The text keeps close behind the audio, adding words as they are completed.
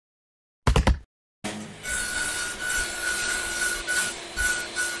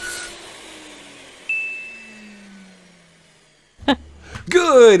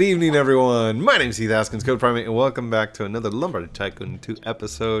Good evening, everyone. My name is Heath, Haskins, Code Primate, and welcome back to another Lumber Tycoon 2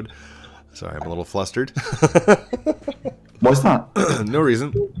 episode. Sorry, I'm a little flustered. What's that? No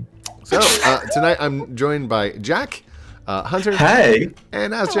reason. So, tonight I'm joined by Jack, Hunter, Hey!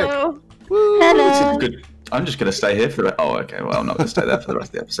 and Azjack. Hello. Woo! Hello. Good. I'm just going to stay here for the rest. Oh, okay. Well, I'm not going to stay there for the rest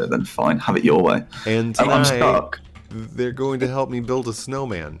of the episode then. Fine. Have it your way. And I'm tonight, stuck. they're going to help me build a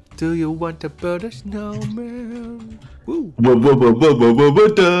snowman. Do you want to build a snowman? Woo! Whoa, whoa, whoa, whoa, whoa, whoa, whoa,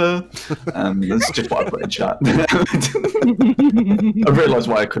 duh. That's just what I put in chat. I realised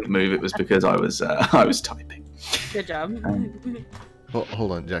why I couldn't move. It was because I was typing. Good job. Oh,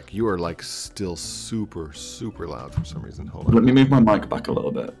 hold on, Jack. You are like still super, super loud for some reason. Hold on. Let me move my mic back a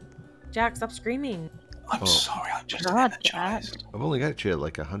little bit. Jack, stop screaming. I'm sorry. I'm just God, energized. I've only got you at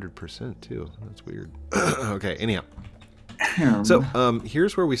like 100% too. That's weird. Okay, anyhow. So,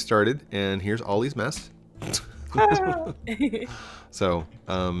 here's where we started, and here's Ollie's mess. So,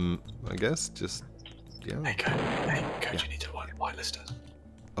 I guess just, yeah. Hey, Code. Hey, Code, yeah. You need to whitelist us.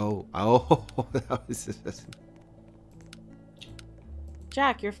 Oh, that was just...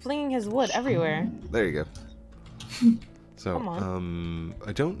 Jack, you're flinging his wood everywhere. There you go. So,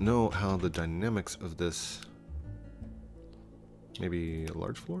 I don't know how the dynamics of this... Maybe a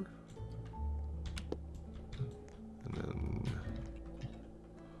large floor? And then...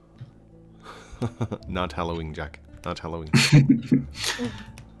 Not Halloween, Jack. Not Halloween. Could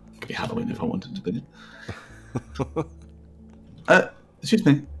be Halloween if I wanted to be. Excuse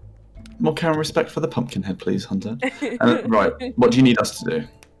me. More care and respect for the pumpkin head, please, Hunter. Right, what do you need us to do?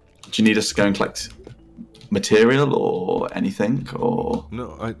 Do you need us to go and collect material or anything, or...?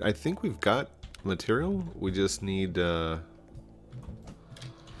 No, I think we've got material. We just need to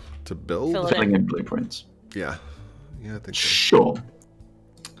build. Filling in blueprints. Yeah, I think so. Sure.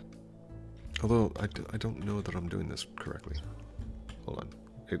 Although I don't know that I'm doing this correctly. Hold on,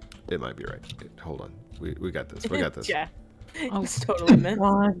 it might be right. Hold on, we got this. We got this. Yeah. Oh, it's totally meant.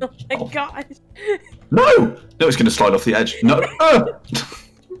 Oh my gosh. No! No, it's going to slide off the edge. No!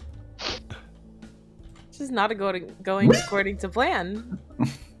 This is not going according to plan.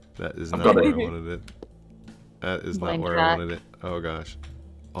 That is not where I wanted it. That is not where I wanted it. Oh gosh.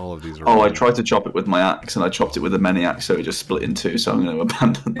 All of these are... Oh, I tried to chop it with my axe, and I chopped it with a mini axe, so it just split in two, so I'm going to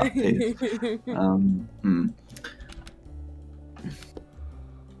abandon that piece.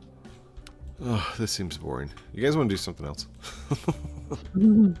 Oh, this seems boring. You guys want to do something else? What do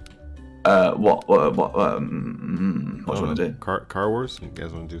you want to do? Car Wars? You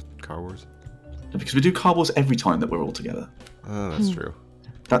guys want to do Car Wars? Because we do Car Wars every time that we're all together. Oh, that's true.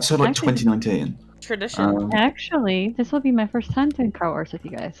 That's so like 2019. Tradition. Actually, this will be my first time doing Car Wars with you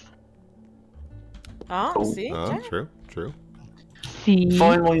guys. Oh, see? Oh, true. See?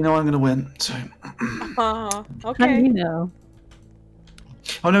 Fine, well, you know I'm going to win, so... Okay. How do you know?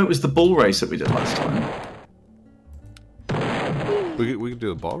 Oh no, it was the bull race that we did last time. We could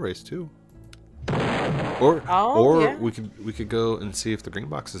do a ball race too. Or yeah. we could go and see if the green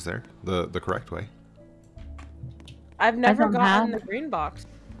box is there, the correct way. I've never gotten the green box.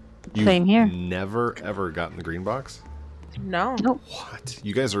 Same here. Never ever gotten the green box? No. Nope. What?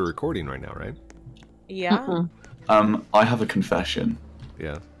 You guys are recording right now, right? Yeah. I have a confession.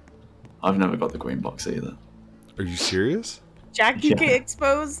 Yeah. I've never got the green box either. Are you serious? Jack, you can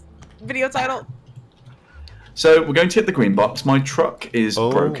expose video title. So we're going to hit the green box. My truck is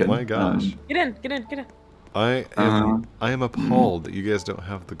broken. Oh my gosh. Get in. I am appalled that you guys don't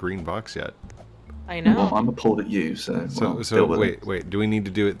have the green box yet. I know. Well, I'm appalled at you, so wait. Do we need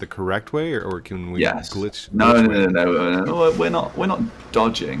to do it the correct way, or can we glitch? No. We're not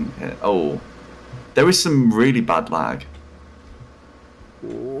dodging it. Oh, there is some really bad lag.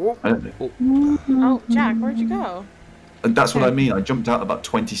 Oh, Oh, Jack, where'd you go? And that's what I mean. I jumped out about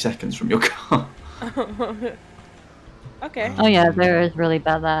 20 seconds from your car. Okay. Oh yeah, there is really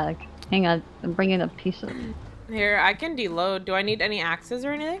bad lag. Hang on, I'm bringing up pieces. Here, I can deload. Do I need any axes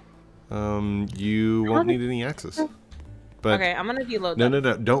or anything? You won't need any axes. But okay, I'm gonna deload. No,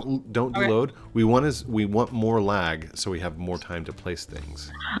 don't deload. We want more lag, so we have more time to place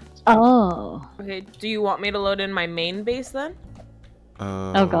things. Oh. Okay, do you want me to load in my main base then?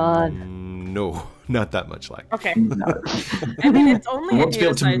 Oh god. No, not that much lag. Okay. No. I mean, it's only I want to be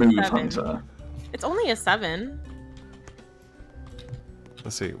able to move, 7. Hunter. It's only a 7.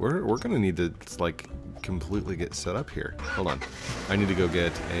 Let's see. We're gonna need to like completely get set up here. Hold on. I need to go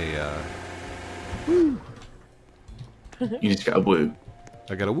get a. Woo. You need to get a woo.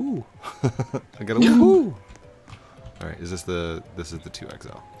 I got a woo. I got a woo. All right. This is the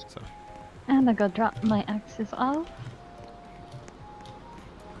 2XL. So. And I go drop my axes off.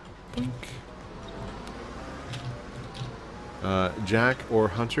 Jack or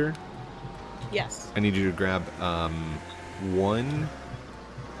Hunter, Yes. I need you to grab one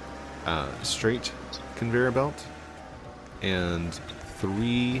straight conveyor belt and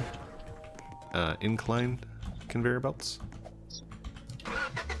 3 incline conveyor belts.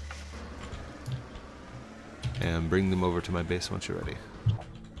 And bring them over to my base once you're ready.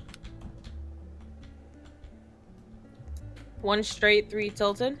 1 straight, 3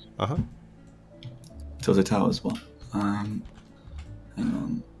 tilted. Uh-huh. Tilted towers, what? Hang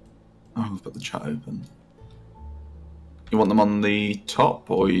on. Oh, I've got the chat open. You want them on the top,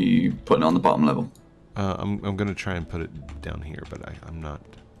 or are you putting it on the bottom level? I'm going to try and put it down here, but I'm not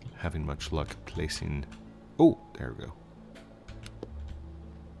having much luck placing... Oh, there we go.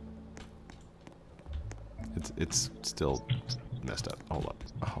 It's still messed up. Hold up.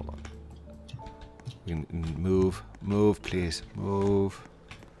 Hold on. We can move, please. Move.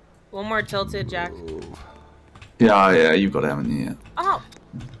 1 more tilted, Jack. Move. Yeah, you've got it, haven't you? Yeah. Oh,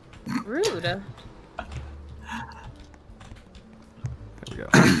 rude. There we go.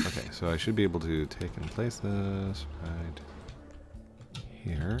 Okay, so I should be able to take and place this right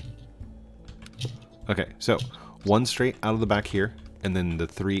here. Okay, so 1 straight out of the back here, and then the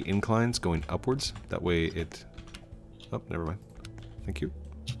 3 inclines going upwards. That way it... Oh, never mind. Thank you.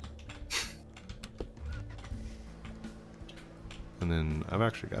 And then I've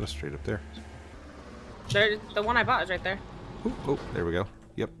actually got a straight up there. There, the one I bought is right there. Oh, there we go.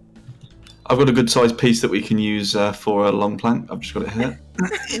 Yep. I've got a good sized piece that we can use for a long plank. I've just got it here.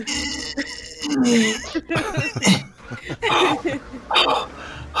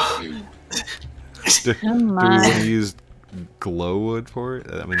 Do we want to use glow wood for it?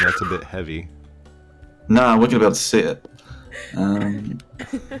 I mean, that's a bit heavy. Nah, we're going to be able to see it. I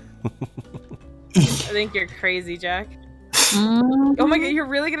think you're crazy, Jack. Oh my god, you're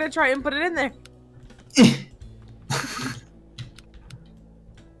really gonna try and put it in there?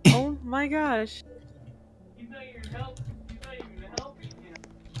 Oh my gosh.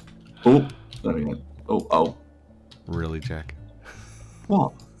 Oh, there we go. Oh. Really, Jack?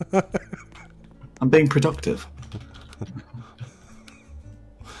 What? I'm being productive.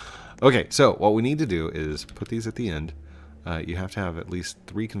 Okay, so what we need to do is put these at the end. You have to have at least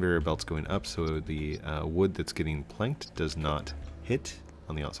 3 conveyor belts going up so the wood that's getting planked does not hit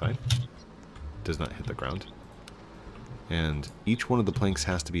on the outside, does not hit the ground. And each one of the planks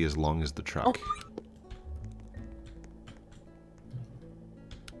has to be as long as the truck.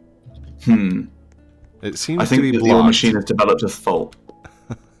 It seems I think to be blocked. your machine has developed a fault.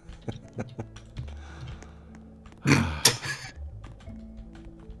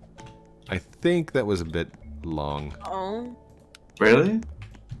 I think that was a bit long. Oh. Really?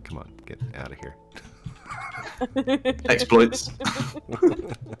 Come on, get out of here. Exploits.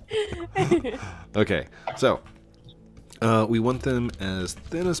 Okay, so we want them as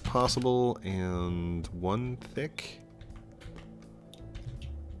thin as possible and 1 thick.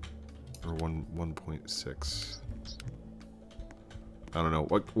 Or 1.6. I don't know.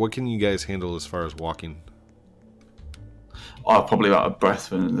 What can you guys handle as far as walking? Oh, probably about a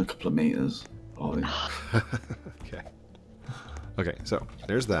breath in a couple of meters. Probably. Okay. Okay, so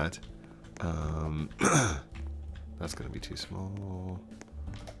there's that. That's gonna be too small.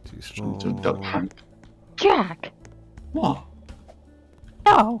 Too small. Duck plank. Jack! What?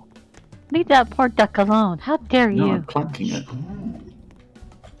 No! Leave that poor duck alone. How dare you? No, I'm planking it.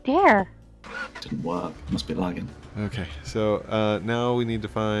 Dare! Didn't work. Must be lagging. Okay, so now we need to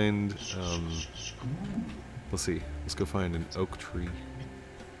find. Let's see. Let's go find an oak tree.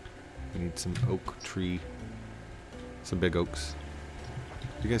 We need some oak tree. Some big oaks.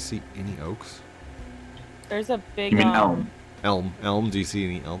 Do you guys see any oaks? There's a big You mean elm? Elm. Do you see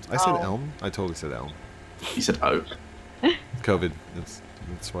any elms? I said Oh. elm. I totally said elm. You said oak. COVID. That's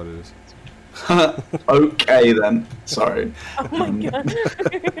what it is. Okay then. Sorry. Oh my god.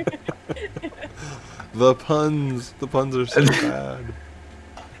 The puns. The puns are so bad.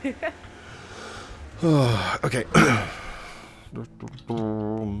 Okay.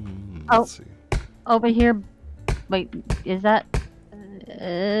 Let's see. Over here. Wait, is that?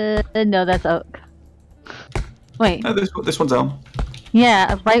 No, that's oak. Wait. No, this one's elm.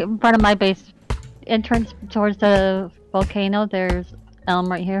 Yeah, right in front of my base entrance towards the volcano. There's elm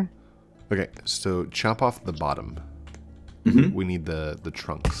right here. Okay, so chop off the bottom. Mm-hmm. We need the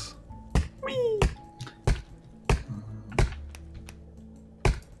trunks.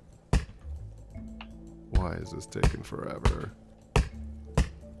 Why is this taking forever?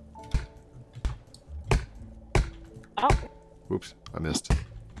 Oh, Whoops, I missed.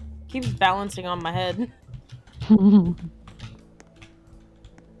 keeps balancing on my head. You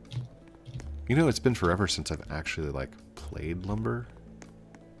know, it's been forever since I've actually like played lumber.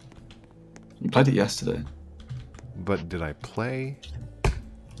 You played it yesterday. But did I play?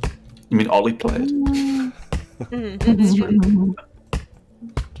 You mean Ollie played? That's true.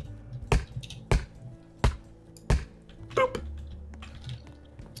 Boop.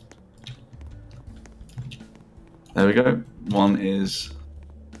 There we go. One is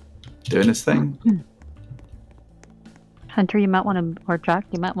doing its thing. Hunter, you might want to, or Jack,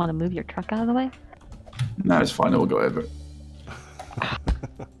 you might want to move your truck out of the way. No, it's fine. We'll go over it.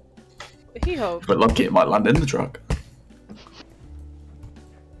 He hoped. But lucky, it might land in the truck.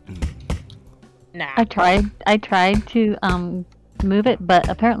 Nah. I tried to move it, but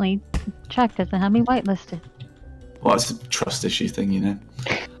apparently Chuck doesn't have me whitelisted. Well, it's a trust issue thing, you know.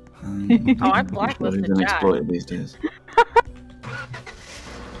 Oh, I blacklisted He's Jack. exploited these days.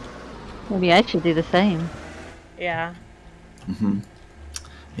 Maybe I should do the same. Yeah.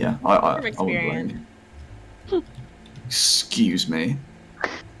 Yeah, I From wouldn't blame experience. you. Excuse me.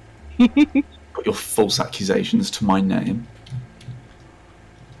 Put your false accusations to my name.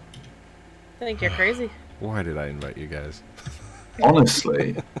 I think you're crazy. Why did I invite you guys?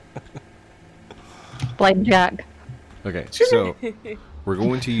 Honestly. Blame Jack. Okay, so we're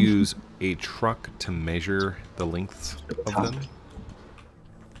going to use a truck to measure the lengths of them.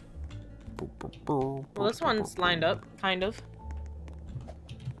 Well, this one's lined up, kind of.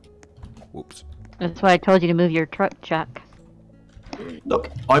 Whoops. That's why I told you to move your truck, Jack. Look,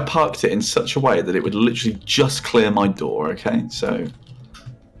 I parked it in such a way that it would literally just clear my door, okay? So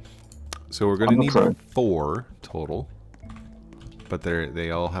we're going to I'm a need pro. 4 total, but they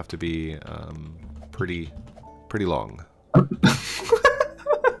all have to be pretty long.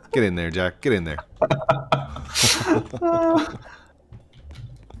 Get in there, Jack. Get in there.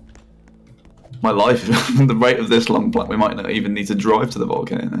 My life, the rate of this long plank, we might not even need to drive to the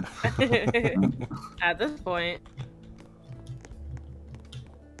volcano. At this point.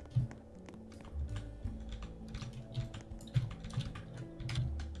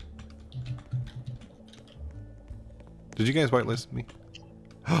 Did you guys whitelist me?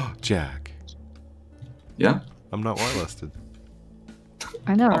 Jack. Yeah? I'm not whitelisted.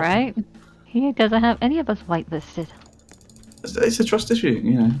 I know, right? He doesn't have any of us whitelisted. It's a trust issue,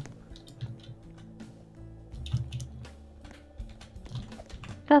 you know.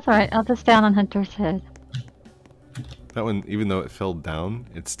 That's alright, I'll just stand on Hunter's head. That one, even though it fell down,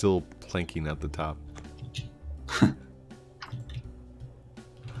 it's still planking at the top.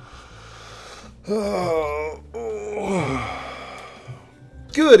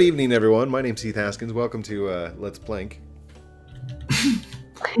 Good evening, everyone. My name's Heath Haskins. Welcome to Let's Plank.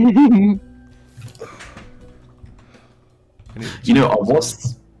 You know, I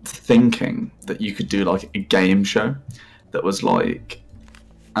was thinking that you could do like a game show that was like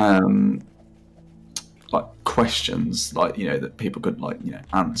questions, like, you know, that people could like, you know,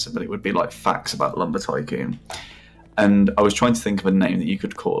 answer, but it would be like facts about Lumber Tycoon. And I was trying to think of a name that you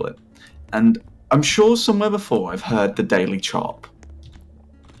could call it. And I'm sure somewhere before I've heard the Daily Chop.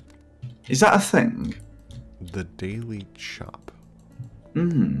 Is that a thing? The Daily Chop. I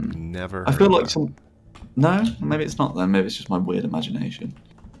Never heard feel of like that. some... No? Maybe it's not then. Maybe it's just my weird imagination.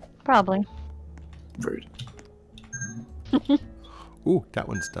 Probably. Rude. Ooh, that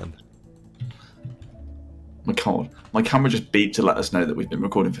one's done. My God. My camera just beeped to let us know that we've been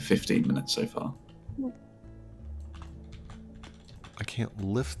recording for 15 minutes so far. I can't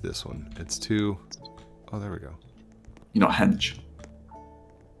lift this one. It's too... Oh, there we go. You're not hench.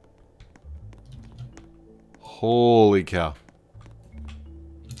 Holy cow.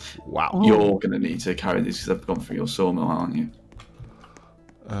 Wow. Oh. You're going to need to carry these because I've gone through your sawmill, aren't you?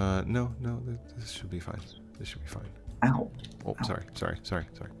 No, this should be fine. This should be fine. Ow. Oh, Ow. sorry.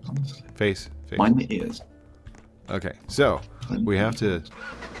 Honestly. Face. Mind the ears. Okay, so we have to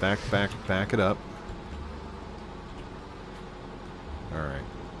back it up. All right.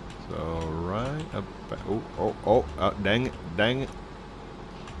 So right up. Oh, dang it.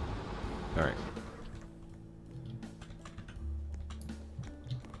 All right.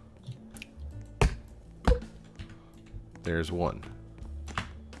 There's one.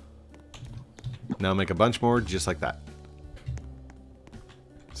 Now make a bunch more just like that.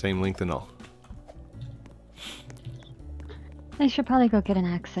 Same length and all. I should probably go get an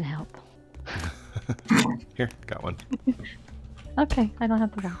axe and help. Here, got one. Okay, I don't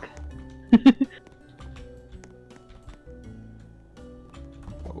have the rock.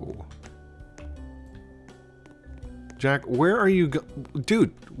 Whoa. Jack, where are you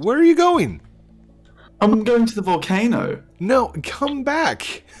Dude, where are you going? I'm going to the volcano. No, come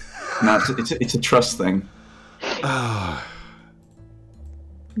back. No, it's a trust thing.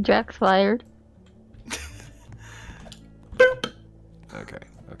 Jack's fired. Okay,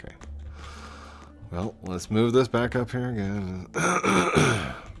 okay. Well, let's move this back up here again.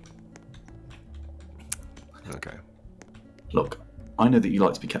 Okay. Look, I know that you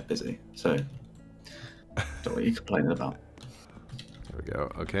like to be kept busy, so don't know what you're complaining about. There we go.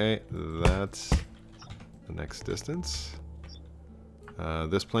 Okay, that's the next distance.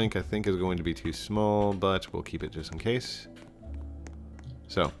 This plank I think is going to be too small, but we'll keep it just in case.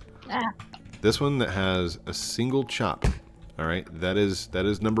 So, this one that has a single chop. All right, that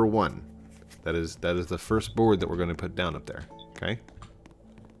is number 1. That is the first board that we're going to put down up there. Okay.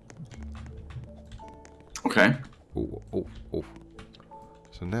 Okay. Oh, oh, oh.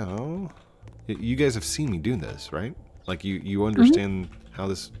 So now, you guys have seen me doing this, right? Like you understand how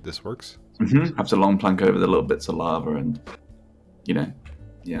this works? Mm-hmm. Have to long plank over the little bits of lava and, you know,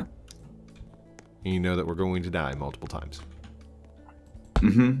 yeah. And you know that we're going to die multiple times.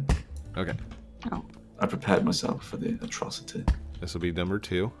 Mm-hmm. Okay. Oh. I prepared myself for the atrocity. This will be number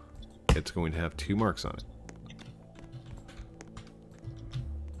 2. It's going to have 2 marks on it.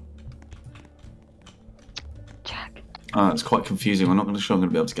 Jack. It's quite confusing. I'm not going to sure I'm going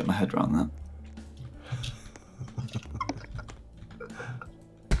to be able to get my head around that.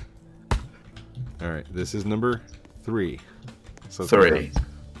 All right, this is number 3. So 3.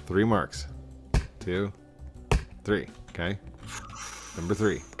 3 marks. 2, 3. Okay. Number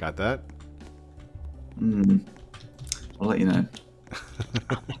 3. Got that? I'll let you know.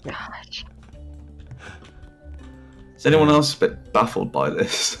 Oh my gosh. Is anyone else a bit baffled by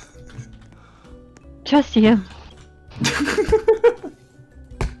this? Just you.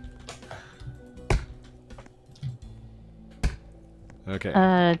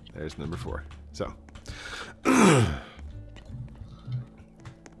 Okay. There's number 4. So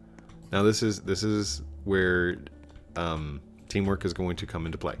now this is where teamwork is going to come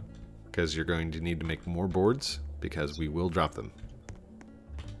into play, because you're going to need to make more boards because we will drop them.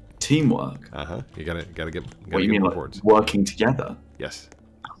 Teamwork? You gotta get What you mean, more like boards. working together? Yes.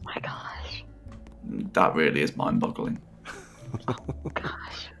 Oh my gosh. That really is mind-boggling. Oh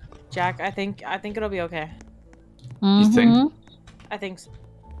gosh. Jack, I think it'll be okay. You think? I think so.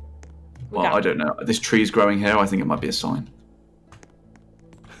 Well, I don't know. This tree's growing here. I think it might be a sign.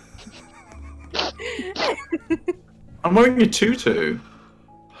 I'm wearing a tutu.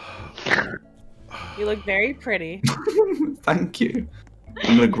 You look very pretty. Thank you.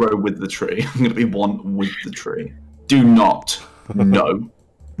 I'm going to grow with the tree. I'm going to be one with the tree. Do not. No.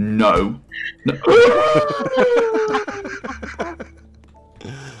 No. No.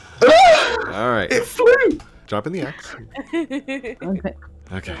 All right. It flew. Drop in the axe. Okay.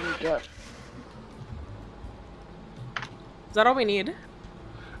 Okay. Is that all we need?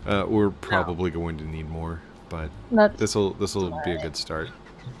 We're probably going to need more, but this will be a good start.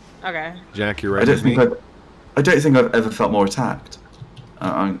 Okay. Jack, you're I right don't with me. think I've ever felt more attacked.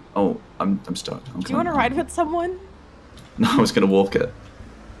 I'm stuck. Do you want to ride with someone? No, I was going to walk it.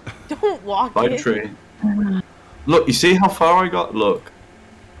 Don't walk By it. the tree. Look, you see how far I got? Look.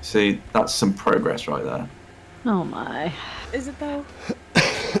 See, that's some progress right there. Oh my. Is it though?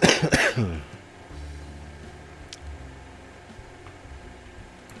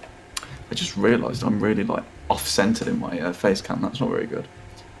 I just realised I'm really like off-centered in my face cam. That's not very good.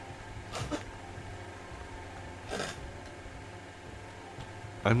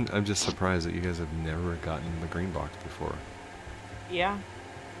 I'm just surprised that you guys have never gotten the green box before. Yeah.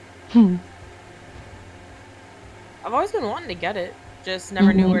 I've always been wanting to get it, just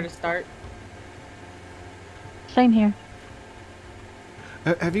never knew where to start. Same here.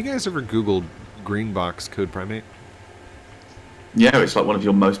 Have you guys ever Googled green box code primate? Yeah, it's like one of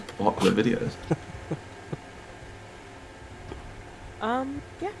your most popular videos.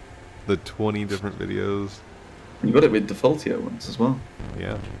 Yeah. The 20 different videos. You got it with Defaultio once as well.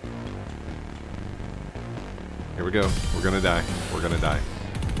 Yeah. Here we go. We're gonna die. We're gonna die.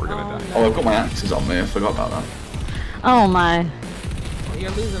 We're gonna die. Oh, I've got my axes on me. I forgot about that. Oh my. Well,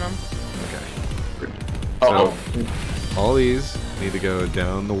 you're losing them. Okay. Oh. So, all these need to go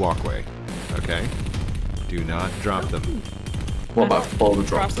down the walkway. Okay? Do not drop them. What about if the boulder drops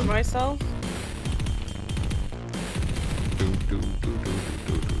Trust them? myself.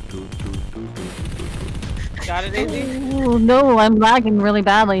 Got it, Daisy? Oh no, I'm lagging really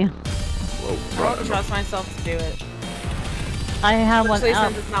badly. Whoa. I don't trust myself to do it. I have one Especially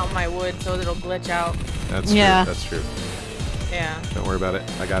out. since it's not my wood, so it'll glitch out. That's true. Yeah. That's true. Yeah. Don't worry about it.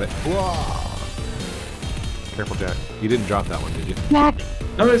 I got it. Whoa. Careful, Jack. You didn't drop that one, did you? Jack.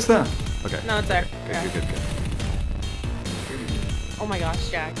 No, it's there. No, Okay. it's there. Good, Yeah. good. Oh my gosh,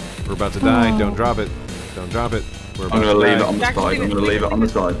 Jack. We're about to die. Oh. Don't drop it. Don't drop it. We're about I'm going to leave it die. on the Jack, side. leave I'm it, going to leave it on the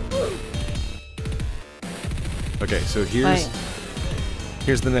side. Okay, so here's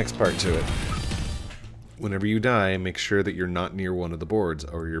Here's the next part to it. Whenever you die, make sure that you're not near one of the boards,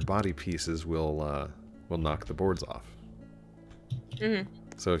 or your body pieces will knock the boards off. Mm-hmm.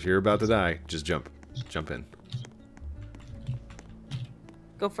 So if you're about to die, just jump in.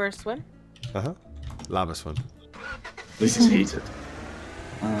 Go for a swim? Uh-huh. Lava swim. At least it's heated.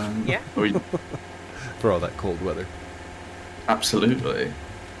 Yeah. For all that cold weather. Absolutely. Well,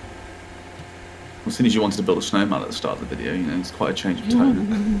 as soon as you wanted to build a snowman at the start of the video, you know, it's quite a change of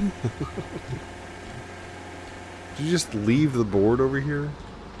tone. Did you just leave the board over here?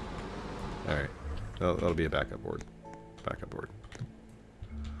 Alright. That'll be a backup board. Backup board.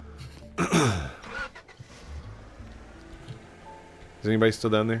 Is anybody still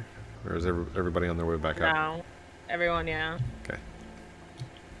down there? Or is everybody on their way back up? No. Everyone, yeah. Okay.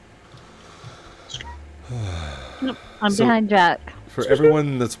 Nope, I'm behind Jack. For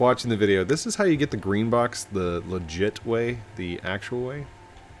everyone that's watching the video, this is how you get the green box the legit way, the actual way.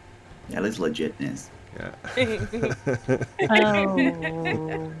 Yeah, there's legitness. Yeah.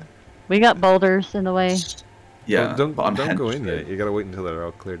 Oh. We got boulders in the way. Yeah, Well, but I'm don't go hench, in though. yet. You gotta wait until they're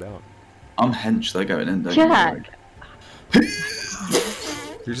all cleared out. I'm hench, they're going in, don't Jack! You're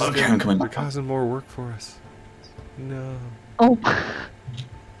just Okay, I'm coming you're back. causing more work for us. No. Oh.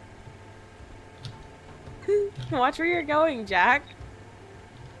 Watch where you're going, Jack.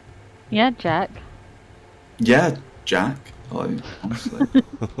 Yeah, Jack. Yeah, Jack. Like, honestly.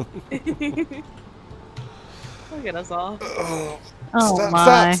 Look at us all. Oh Stop,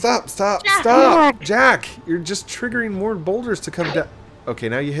 my. stop! Jack! Jack! You're just triggering more boulders to come down. Okay,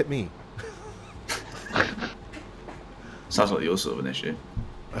 now you hit me. Sounds like your sort of an issue.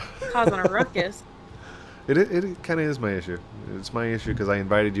 Causing a ruckus. It kind of is my issue. It's my issue because I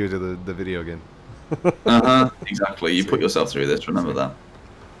invited you to the video again. Exactly. You put yourself through this. Remember that.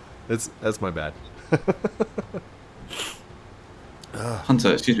 That's my bad.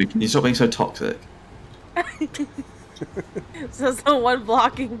 Hunter, excuse me. Can you stop being so toxic? So someone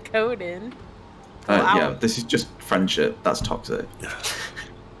blocking code in. Yeah, Out. this is just friendship. That's toxic.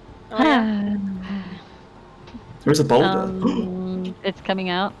 Oh, yeah. There is a boulder. It's coming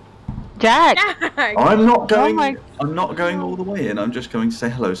out. Jack! Jack! I'm not going. my- I'm not going all the way in. I'm just going to say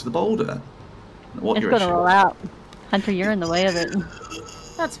hello to the boulder. What It's your gonna issue? roll out. Hunter, you're in the way of it.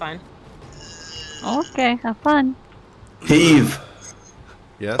 That's fine. Okay, have fun. Heath.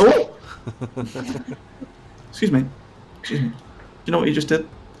 Yes. Oh. Excuse me. Excuse me. Do you know what you just did?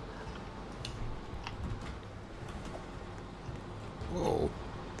 Whoa.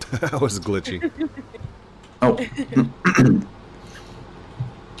 That was glitchy. Oh.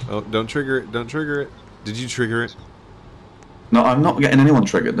 Oh, don't trigger it. Don't trigger it. Did you trigger it? No, I'm not getting anyone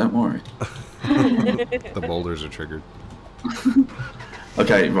triggered. Don't worry. The boulders are triggered.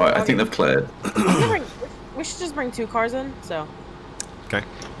 Okay, right. I think they've cleared. We should just bring 2 cars in, so. Okay.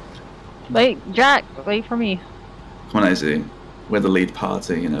 Wait, Jack, wait for me. Come on, AZ. We're the lead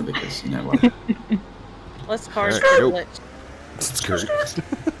party, you know, because, you know what. Let's cars Alright, for Skirt.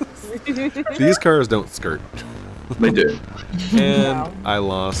 glitch. These cars don't skirt. They do. And Wow. I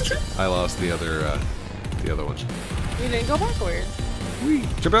lost the other one. You didn't go backwards. Whee!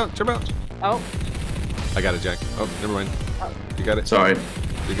 Jump out! Jump out! Oh, I got it, Jack. Oh, never mind. You got it. Sorry.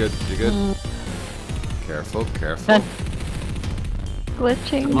 You're good. You're good. Careful, careful. I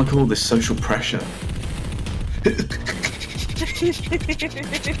Glitching. like all this social pressure.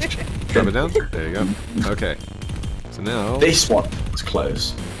 Drop it down. There you go. Okay. So now. This one was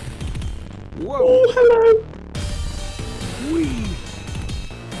close. Whoa! Oh, hello. Whee!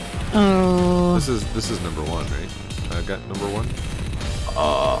 Oh. This is number 1, right? I got number 1.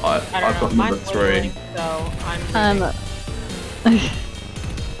 I don't I've know. got number Mine's 3. wiggling, so I'm.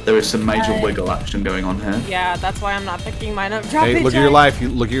 There is some major wiggle action going on here. Yeah, that's why I'm not picking mine up. Drop Hey, it, look at your Jack. life.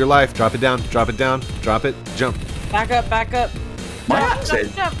 Look at your life. Drop it down. Drop it down. Drop it. Jump. Back up, back up. My Jump,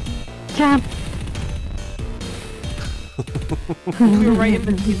 accent. jump, Jump. jump. We were right in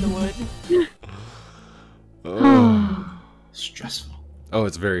between the wood. Oh. Stressful. Oh,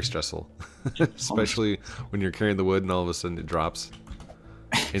 it's very stressful. Especially when you're carrying the wood and all of a sudden it drops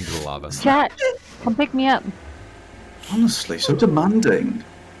into the lava. Jack, come pick me up. Honestly, so demanding.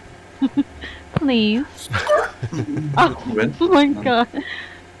 Please. Oh, You win? oh my god.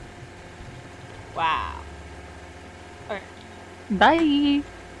 Wow. Okay, Bye.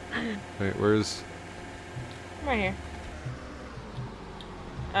 Wait, where's... I'm right here.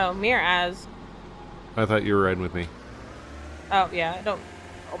 Oh, me or Az? I thought you were riding with me. Oh, yeah, I don't.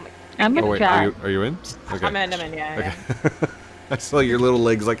 Oh my. I'm Oh with wait, Jack. are you in? Okay. I'm in, yeah. Okay. I saw your little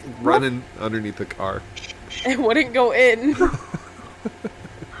legs like running underneath the car. It wouldn't go in.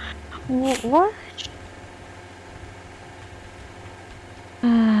 What?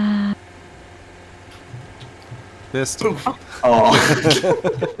 Missed. Oh. Oh,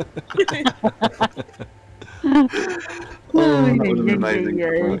 that would have been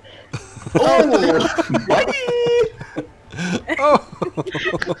amazing. Oh! Bye! Oh!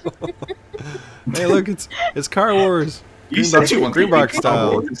 Hey, look, it's Car Wars. You said you want Green box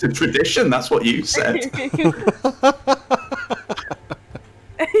style. It's a tradition. That's what you said.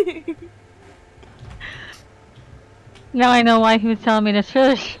 Now I know why he was telling me to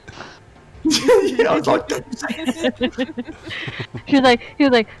shush. Yeah, I was like, don't say it. He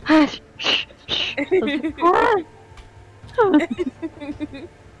was like, hush, shh, shh. I was like, "What?" Oh, dang it.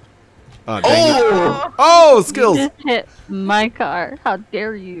 Oh, skills! You just hit my car. How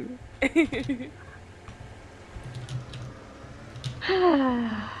dare you?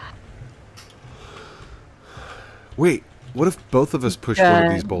 Wait, what if both of us push one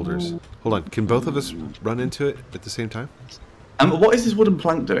of these boulders? Hold on, can both of us run into it at the same time? What is this wooden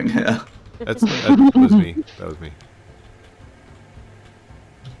plank doing here? That was me. That was me.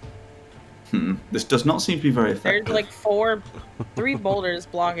 This does not seem to be very effective. There's like 3 boulders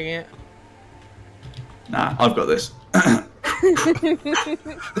blocking it. Nah, I've got this.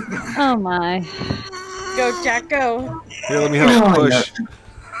 Oh my. Go, Jack, go. Here, let me help push. No.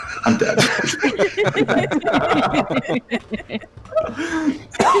 I'm dead.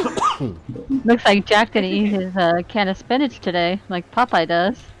 Looks like Jack didn't eat his can of spinach today, like Popeye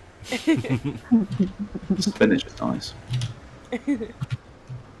does. Spinach is nice.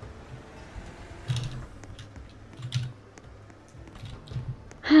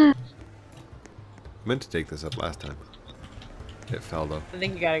 I meant to take this up last time. It fell though. I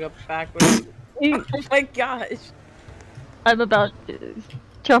think you gotta go backwards. Oh my gosh. I'm about to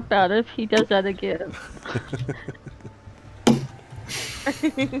jump out if he does that again.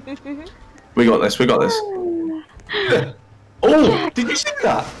 We got this. We got this. Oh, did you see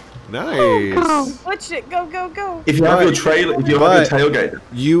that? Nice. Watch it. Go, go, go. If you have your trailer, if you have your tailgate,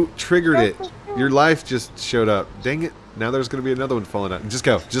 you triggered it. Your life just showed up. Dang it. Now there's going to be another one falling out. Just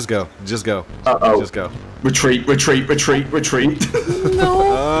go. Just go. Just go. Uh-oh. Just go. Retreat, retreat, retreat, retreat. No.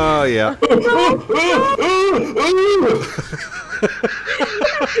 Oh, yeah.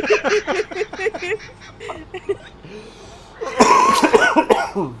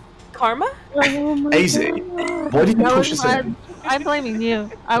 Karma? Oh AZ, why did you push us in? I'm blaming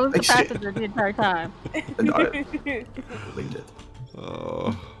you. I was the passenger the entire time. No, I believed it.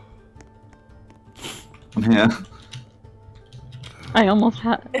 Oh. I'm here. I almost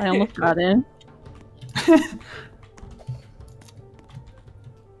got in.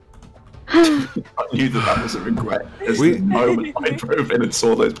 I knew that was a regret. As the moment I drove in and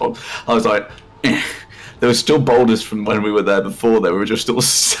saw those bombs, I was like, eh. There were still boulders from when we were there before. They were just still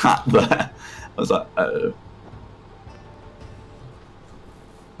sat there. I was like, uh-oh.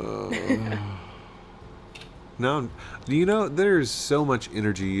 No, you know, there's so much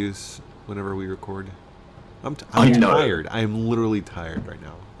energy use whenever we record. I'm tired. I'm literally tired right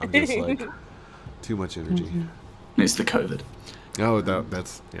now. I'm just like, too much energy. It's the COVID. Oh,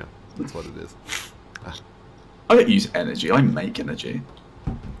 that's what it is. I don't use energy. I make energy.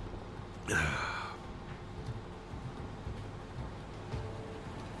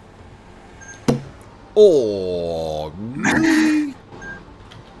 Oh, really?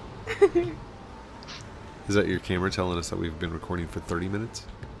 Is that your camera telling us that we've been recording for 30 minutes?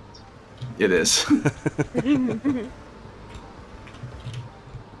 It is.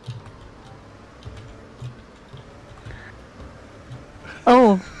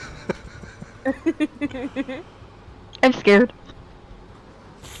 Oh. I'm scared.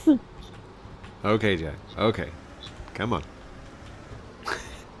 Okay, Jack. Okay. Come on.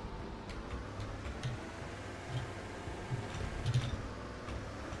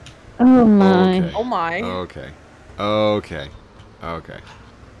 Oh my. Okay. Oh my. Okay. Okay. Okay.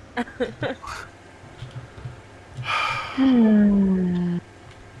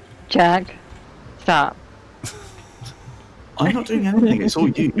 Jack, stop. I'm not doing anything. It's all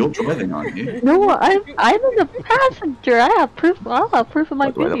you. You're driving, aren't you? No, I'm the passenger. I have proof. I'll have proof of my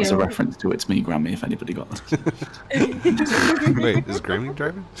By the way, video. that was a reference to It's Me, Grammy, if anybody got that. Wait, is Grammy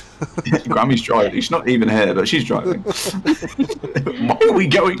driving? Grammy's driving. She's not even here, but she's driving. Why are we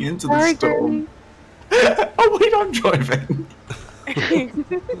going into the Sorry, storm? Oh wait, I'm driving.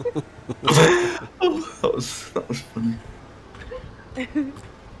 Oh, that was funny.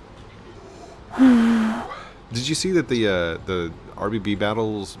 Did you see that the RBB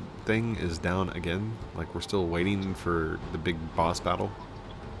battles thing is down again? Like we're still waiting for the big boss battle?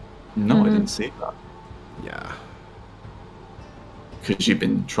 No, I didn't see that. Yeah. Because you've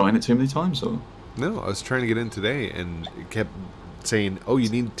been trying it too many times, or? No, I was trying to get in today and it kept saying, "Oh, you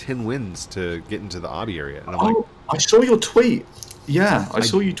need 10 wins to get into the obby area," and I'm like, I saw your tweet. Yeah, I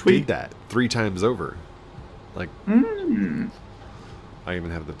saw you tweet did that 3 times over. Like, I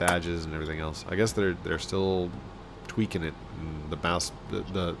even have the badges and everything else. I guess they're still tweaking it. And the bass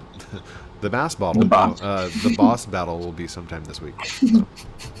the bass bottle. The boss battle will be sometime this week. So.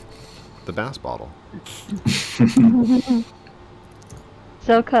 The bass bottle.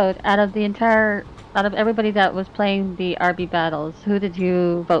 So, Code, out of everybody that was playing the RB battles, who did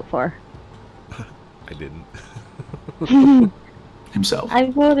you vote for? I didn't. himself. I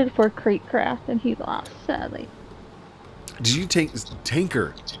voted for Creekcraft, and he lost, sadly. Did you take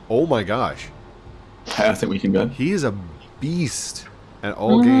Tanker? Oh my gosh. Hey, I think we can go. He is a beast at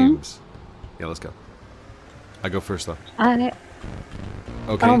all games. Yeah, let's go. I go first though. Okay,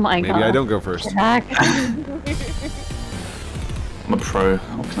 oh my maybe God. I don't go first. Jack. I'm a pro.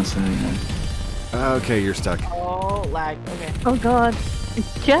 What can I say? Okay, you're stuck. Oh, lag. Okay. Oh God,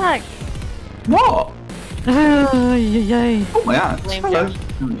 Jack. What? Oh, yay. Oh my ass. Blame Hello.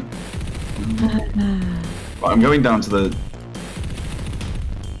 Right, I'm going down to the...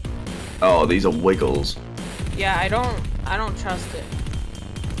 Oh, these are wiggles. Yeah, I don't trust it.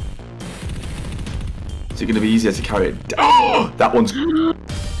 Is it going to be easier to carry it? Oh, that one's...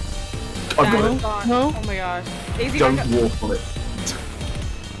 I've got it. No. Oh my gosh. Daisy, Don't back up. walk on it.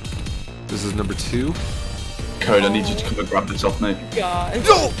 This is number 2. Code, I need you to come and grab this off me. God.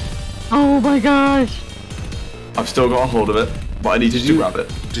 Oh my gosh. I've still got a hold of it, but I need you to grab it.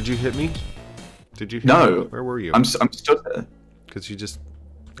 Did you hit me? Did you hit No. me? Where were you? I'm stood there. Because you just...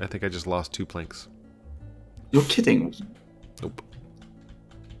 I think I just lost 2 planks. You're kidding. Nope.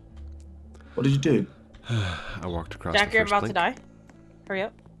 What did you do? I walked across Jack, the you're first about to plank. die. Hurry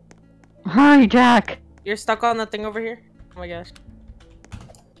up. Hurry, Jack. You're stuck on the thing over here. Oh my gosh.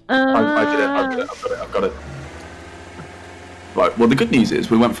 I did it. I've got it. Right, well the good news is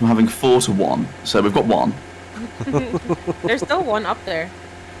we went from having 4 to 1, so we've got 1. There's still one up there.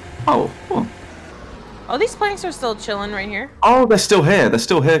 Oh, well. Oh, these planks are still chilling right here. Oh, they're still here. They're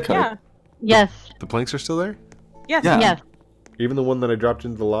still here, Code. Yeah. Yes. The planks are still there? Yes. Yeah. Yes. Even the one that I dropped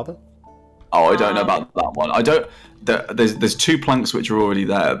into the lava? Oh, I don't know about that one. I don't. There's 2 planks which are already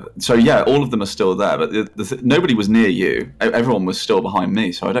there. So yeah, all of them are still there. But nobody was near you. Everyone was still behind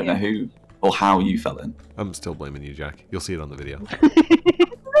me. So I don't know who or how you fell in. I'm still blaming you, Jack. You'll see it on the video.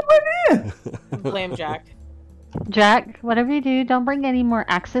 Blame Jack. Jack, whatever you do, don't bring any more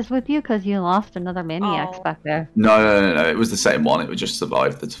axes with you because you lost another maniacs Oh. back there. No. It was the same one. It was just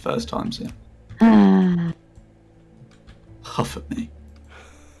survived the first time. So huff at me.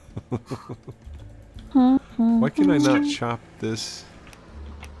 Why can I not chop this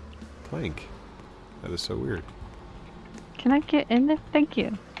plank? That is so weird. Can I get in there? Thank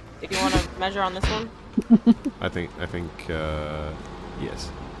you. Do you want to measure on this one? I think,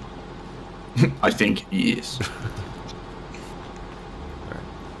 yes. I think yes. Alright,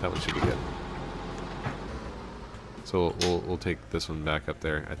 that one should be good. So we'll take this one back up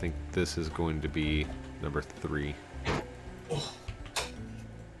there. I think this is going to be number 3.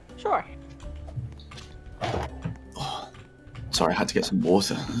 Sure. Sorry, I had to get some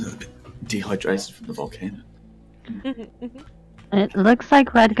water. I was a bit dehydrated from the volcano. It looks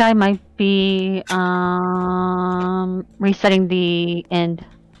like Red Guy might be resetting the end.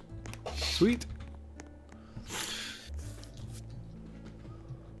 Sweet.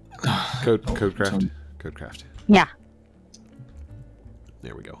 Codecraft. Yeah.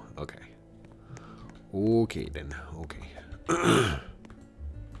 There we go. Okay. Okay then. Okay.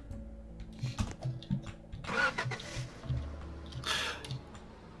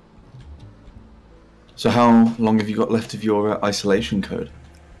 So how long have you got left of your isolation code?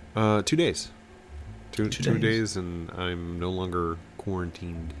 2 days. Two days. days, and I'm no longer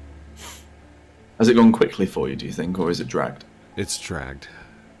quarantined. Has it gone quickly for you, do you think, or is it dragged? It's dragged.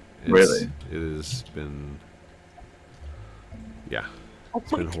 Really? It has been... Yeah.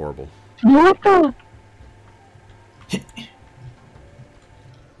 It's been horrible. What the?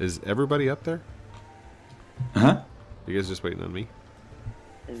 Is everybody up there? Huh? You guys just waiting on me?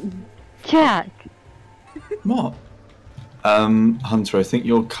 Jack. What? Hunter, I think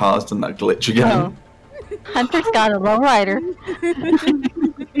your car's done that glitch again. Oh. Hunter's got a lowrider.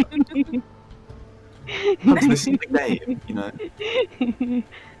 Hunter, this is the game, you know.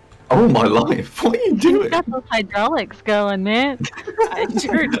 Oh my life, what are you He's doing? got those hydraulics going, man. I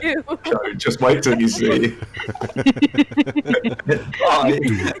sure do. Joe, just wait till you see. Bye.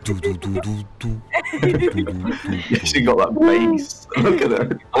 She got that bass. Look at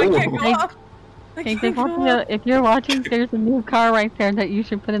her. I can't Oh. go up. I Hey, can't go Defaultio, up. if you're watching, there's a new car right there that you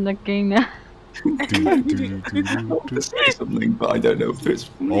should put in the game now. I want to say something, but I don't know if it's.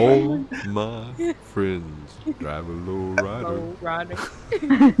 All my friends drive a low rider. Low rider.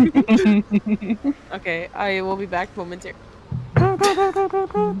 Okay, I will be back momentarily.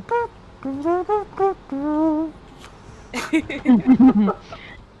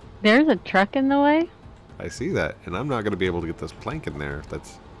 There's a truck in the way. I see that, and I'm not going to be able to get this plank in there if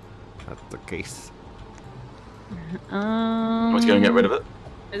that's the case. Want to go and get rid of it?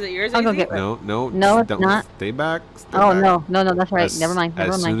 Is it yours? I'll go Easy? get rid. No, it's don't not. Stay back. Stay Oh back. no, that's right. Never mind.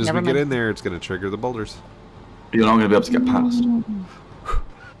 As soon as we get in there, it's going to trigger the boulders. You're not going to be able to get past.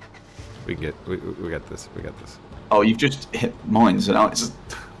 We got this. We got this. Oh, you've just hit mine, so now it's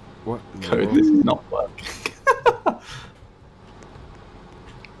What? Code. No. This is not working.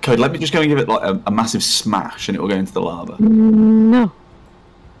 Code. Let me just go and give it like a massive smash, and it will go into the lava. No.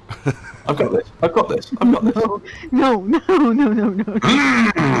 I've got this. I've got this. I've got this. No.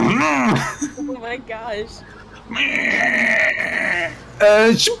 Oh my gosh.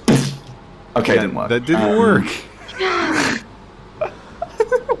 Okay, it didn't work. That didn't work.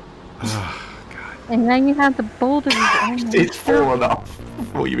 And then you have the boulders. Oh my It's fallen off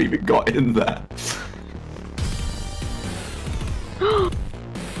before you even got in there.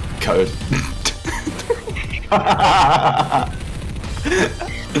 Code.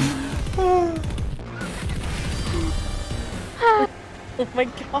 Oh my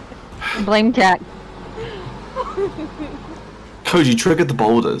god. Blame Jack. Code, you triggered the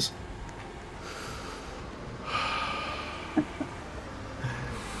boulders.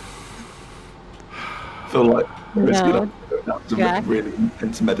 I feel like it's gonna have to Jack. really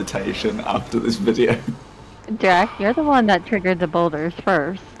intense meditation after this video. Jack, you're the one that triggered the boulders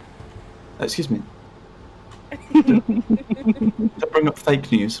first. Excuse me. Don't bring up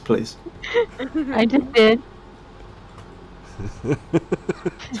fake news, please. I just did.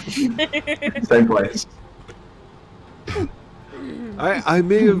 Same place. I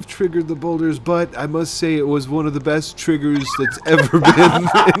may have triggered the boulders, but I must say it was one of the best triggers that's ever been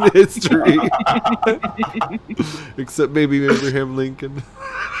in history. Except maybe Abraham Lincoln.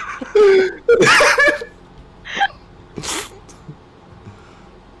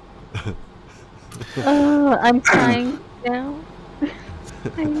 Oh, I'm crying now.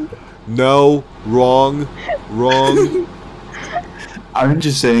 No, wrong. I'm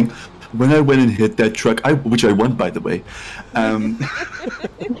just saying, when I went and hit that truck, which I won, by the way.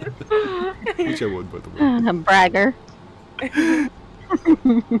 Which I would, by the way. A bragger.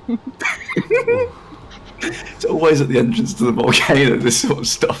 It's always at the entrance to the volcano this sort of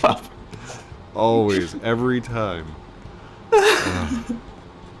stuff happens. Always, every time.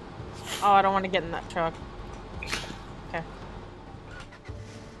 Oh, I don't want to get in that truck. Okay.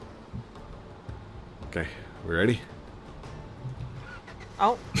 Okay, we ready?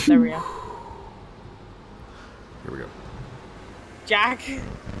 Oh, there we go. Here we go. Jack. If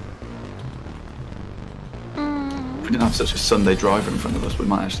we didn't have such a Sunday driver in front of us, we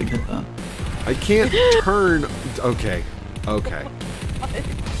might actually get that. I can't turn. Okay.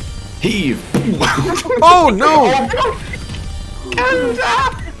 Heave! Oh no!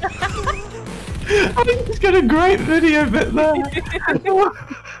 I think he's got a great video bit there.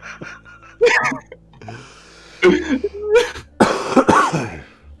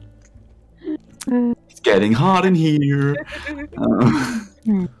 It's getting hot in here. I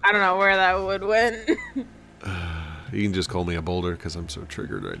don't know where that wood went. You can just call me a boulder because I'm so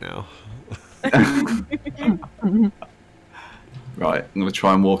triggered right now. Right, I'm gonna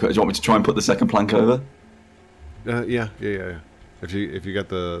try and walk. Do you want me to try and put the second plank over? Yeah. If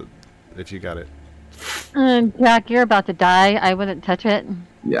you got it. Jack, you're about to die. I wouldn't touch it.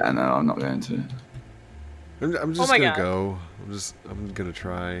 Yeah, no, I'm not going to. I'm just my gonna God. go. I'm gonna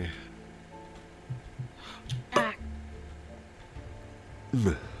try.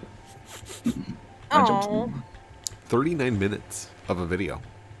 Oh. 39 minutes of a video.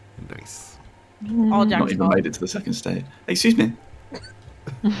 Nice. All Not Jack's even fault. made it to the second stage. Excuse me.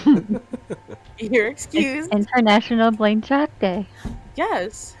 You're excused. International Blame Jack Day.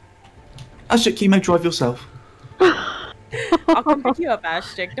 Yes. Ashik, you may drive yourself. I'll come pick you up,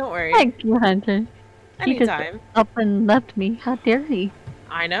 Ashtik. Don't worry. Thank you, Hunter. He just Anytime. up and left me. How dare he?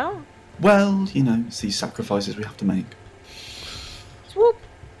 I know. Well, you know, it's these sacrifices we have to make. Swoop.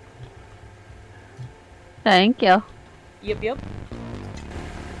 Thank you. Yep.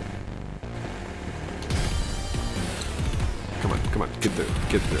 Come on, get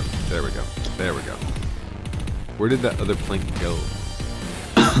through. There we go. Where did that other plank go?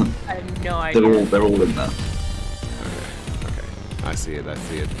 I have no idea. They're all in there. Okay. I see it.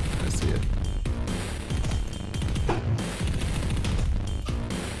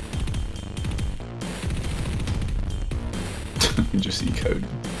 You just see Code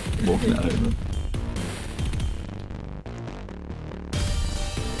walking it over.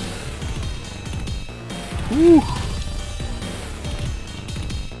 Woo.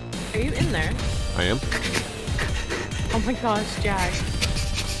 Are you in there? I am. Oh my gosh, Jack.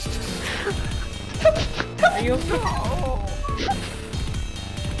 Are you okay?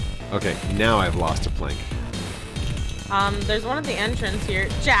 Okay, now I've lost a plank. There's one at the entrance here.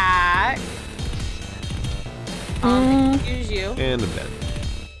 Jack! Excuse you. And a bed.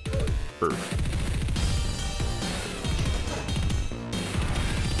 Perfect.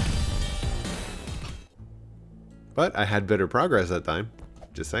 But I had better progress that time.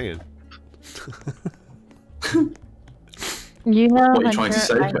 Just saying. You know, What are you trying to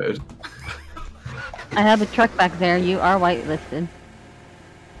say, Hunter, Code? I have a truck back there. You are whitelisted.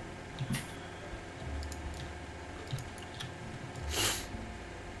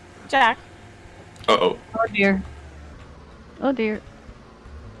 Jack. Uh-oh. Oh dear. Oh dear.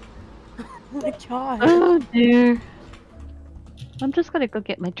 Oh my gosh. Oh dear. I'm just gonna go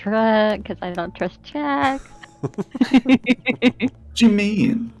get my truck because I don't trust Jack. What do you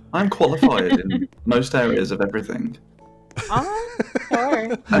mean? I'm qualified in most areas of everything.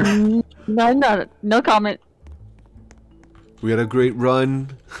 Sure. No, no comment. We had a great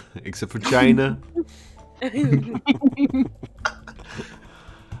run, except for China.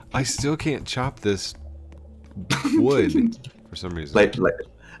 I still can't chop this wood for some reason.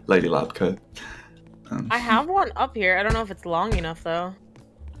 Lady Lab Code. I have one up here. I don't know if it's long enough though.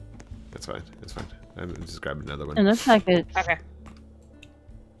 That's fine. It's fine. I'm just grab another one. It looks like it's. Okay.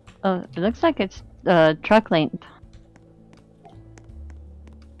 Oh, it looks like it's truck length.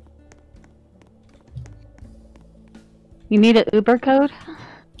 You need an Uber code?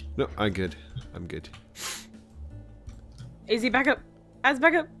 No, I'm good. I'm good. AZ, back up. Az,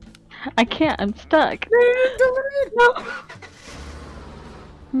 back up. I can't. I'm stuck. No.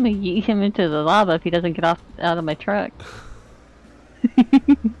 I'm gonna yeet him into the lava if he doesn't get out of my truck.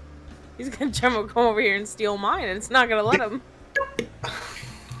 He's gonna come over here and steal mine, and it's not gonna let him.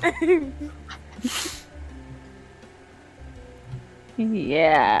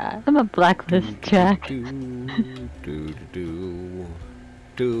 Yeah, I'm a blacklist Jack. Oh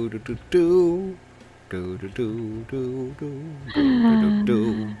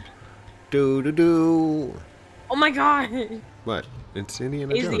my god. What? It's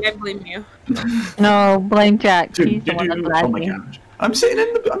Indiana AZ, Jones. I blame you. No, blame Jack. Dude, He's the one that oh dragged my me. gosh. I'm sitting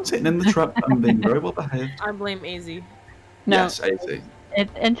in the truck. I'm being very well behaved. I blame AZ. No, Yes, AZ.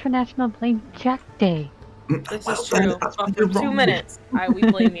 it's International Blame Jack Day. This Well, is true. that's But when for you're 2 wrong. minutes, we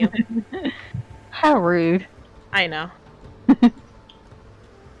blame you. How rude. I know.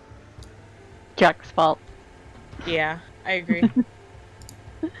 Jack's fault. Yeah, I agree.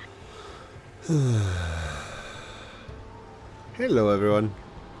 Hello, everyone.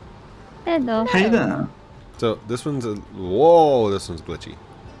 Hello. Hey there. So this one's a whoa. This one's glitchy.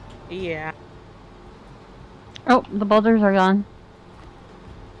 Yeah. Oh, the boulders are gone.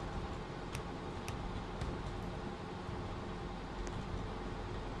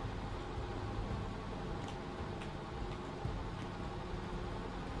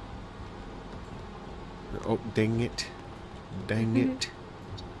 Oh, dang it. Dang it.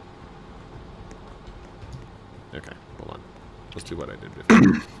 Okay, hold on. Let's do what I did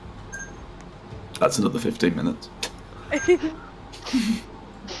before. That's another 15 minutes.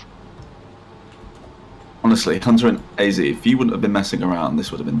 Honestly, Hunter and AZ, if you wouldn't have been messing around,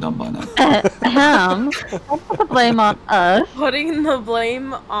 this would have been done by now. Don't put the blame on us. Putting the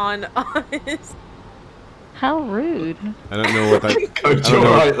blame on us. How rude. I don't know what that. Coach, I don't you're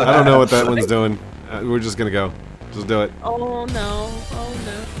know, right I don't know what that there. one's doing. We're just gonna go. Just do it. Oh no. Oh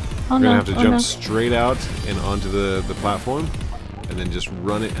no. Oh We're no. gonna have to oh jump no. straight out and onto the platform, and then just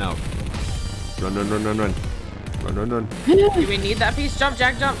run it out. Run, run, run, run, run, run, run, run. Do we need that piece? Jump,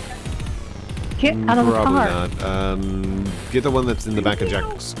 Jack, jump. Get out of the Probably car. not. Get the one that's in the back of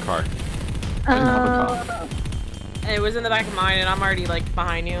Jack's car. I didn't have a car. It was in the back of mine, and I'm already like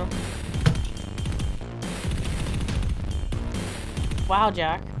behind you. Wow,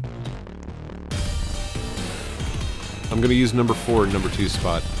 Jack. I'm gonna use number 4 in number 2's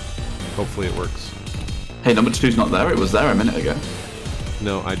spot. Hopefully it works. Hey, number 2's not there. It was there a minute ago.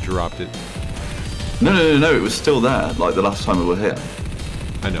 No, I dropped it. No. It was still there, like the last time we were here.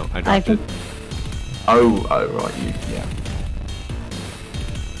 I know, I I dropped it. think Oh, right, yeah.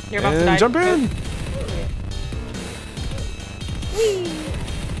 You're about to die. And jump in!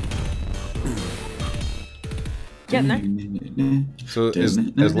 Get in there. So as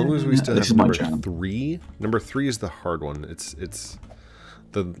long as we still This have is my number jam. 3, number 3 is the hard one. It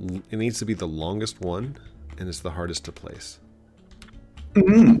needs to be the longest one, and it's the hardest to place.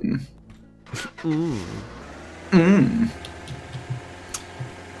 Mmm. Mm. Mmm.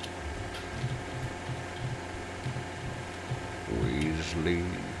 Weasley.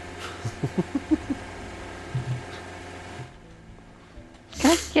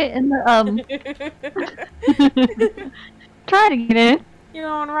 Guys, get in the Try to get in. You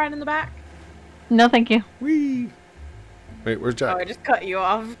don't want to ride in the back? No, thank you. Wee. Wait, where's Jack? Oh, I just cut you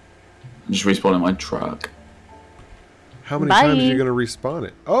off. I'm just respawning my truck. How many Bye. times are you gonna respawn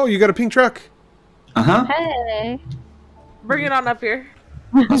it? Oh, you got a pink truck. Uh-huh. Hey. Bring it on up here.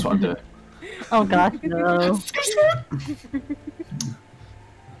 That's what I'm doing. Oh gosh, no.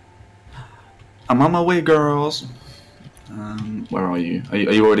 I'm on my way, girls. Where are you? Are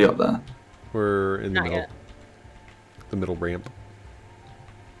you already up there? We're in the Not middle. yet. The middle ramp.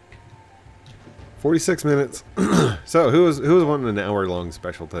 46 minutes. So who was wanting an hour-long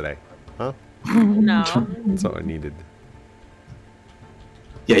special today? Huh? No. That's all I needed.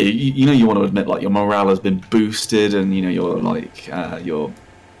 Yeah, you know you want to admit like your morale has been boosted, and you know you're like yeah,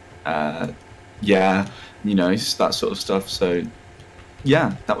 you know, that sort of stuff. So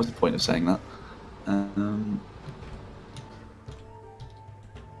yeah, that was the point of saying that.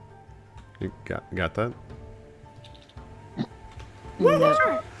 You got that? No.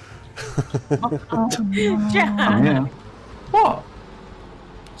 Sure. Oh, Jack. Yeah. What?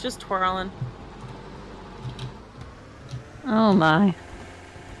 Just twirling. oh my.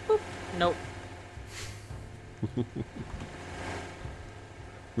 Nope.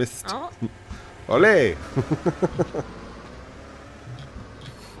 Missed. Oh. Ole!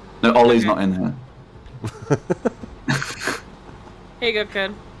 No, Ollie's not in here. Here you go,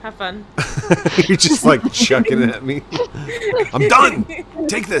 kid. Have fun. You're just like chucking it at me. I'm done!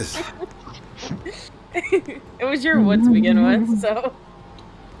 Take this! It was your wood to begin with, so.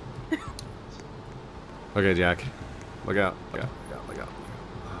 Okay, Jack. Look out. Look out. Look out.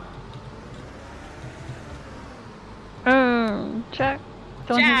 Jack.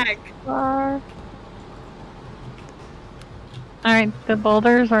 Don't Jack! far. Alright, the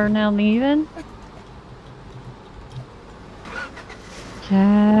boulders are now leaving.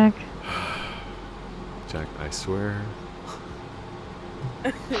 Jack. Jack, I swear.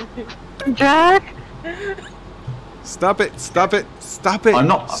 Jack! Stop it! Stop it! Stop it! I'm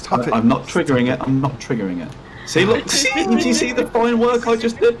not. Stop it! I'm not triggering it. I'm not triggering it. See, look. Did you see the fine work I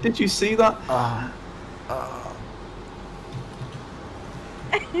just did? Did you see that?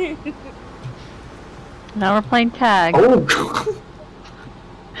 Now we're playing tag. Oh.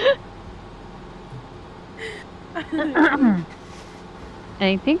 And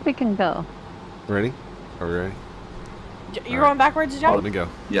I think we can go. Ready? Are we ready? You're going backwards, Jack? Let me go.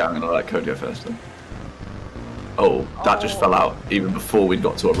 Yeah, I'm gonna let Code go first then. Oh, that just fell out even before we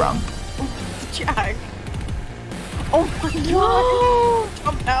got to a ramp. Jack. Oh my god.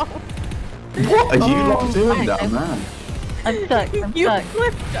 Jump out. What are you lot doing Hi, down there? I'm stuck. I'm You stuck.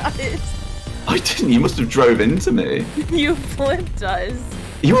 flipped us. I didn't. You must have drove into me. You flipped us.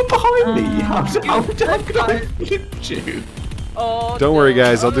 You were behind me. How You could I flipped us. flip you? Oh, Don't no. worry,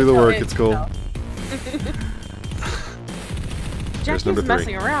 guys. I'll Oh, do the no, work. It's cool. Jack There's keeps number 3.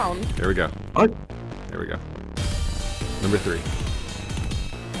 messing around. There we go. I, There we go. Number 3.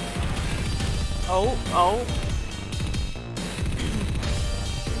 Oh.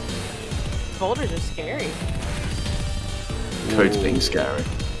 Boulders are scary. Code's being scary.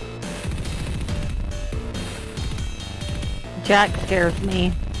 Jack scares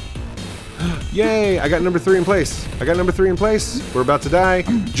me. Yay! I got number 3 in place. I got number 3 in place. We're about to die.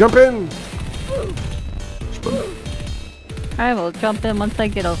 Jump in! I will jump in once I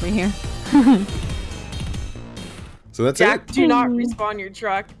get over here. So that's Jack, it. do not respawn your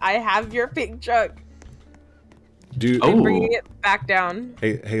truck. I have your pink truck. Do Oh. I'm bringing it back down.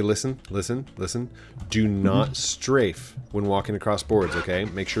 Hey, listen. Do not strafe when walking across boards, okay?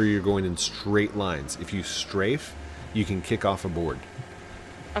 Make sure you're going in straight lines. If you strafe, you can kick off a board.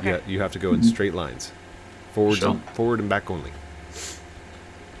 Okay. Yeah, you have to go in straight lines. Forward and back only.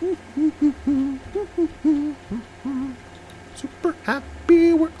 Super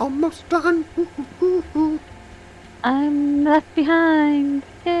happy, we're almost done. I'm left behind.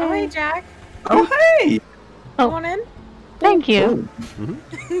 Yay. Oh, hey, Jack. Oh, hey! Oh. Come on in. Thank you.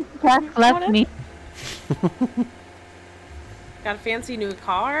 Jack left me. Got a fancy new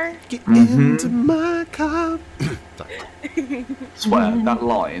car. Get into my car. Sorry. Swear, that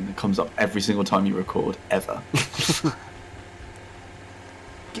line comes up every single time you record, ever.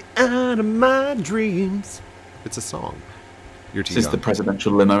 Get out of my dreams. It's a song. You're too This is young. the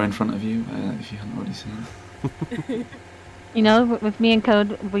presidential limo in front of you, if you haven't already seen. You know, with me and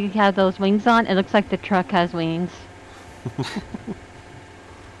Code, we have those wings on. It looks like the truck has wings.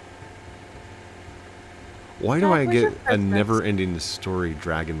 Why do I get a never-ending story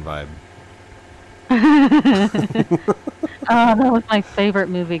dragon vibe? Oh, that was my favorite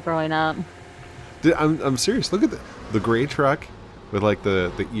movie growing up. Dude, I'm serious. Look at the gray truck with like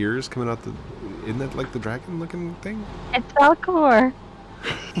the ears coming out the. Isn't that like the dragon-looking thing? It's Valcor.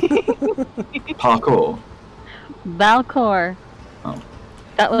 Parkour. Valcor. Oh.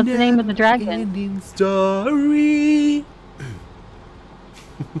 That was the name of the dragon. Ending story.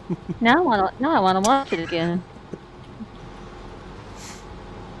 Now I want to watch it again.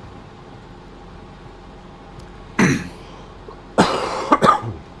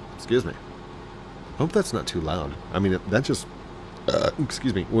 Excuse me. Hope that's not too loud. I mean, that just,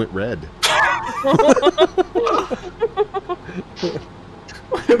 excuse me, went red.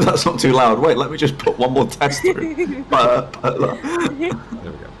 That's not too loud. Wait, let me just put one more test through. There we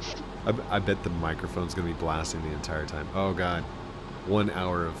go. I bet the microphone's going to be blasting the entire time. Oh, God. 1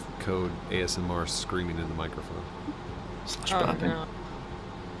 hour of code ASMR screaming in the microphone. Oh, no.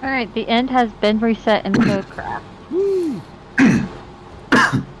 Alright, the end has been reset in Codecraft. Woo!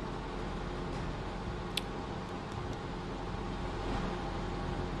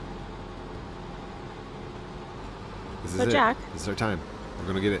 This is So, it. Jack. This is our time. We're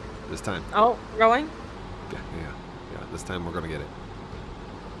going to get it this time. Oh, we're going? Yeah. This time we're going to get it.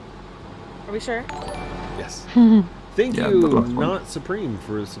 Are we sure? Yes. Thank Yeah, you, the last one. Not Supreme,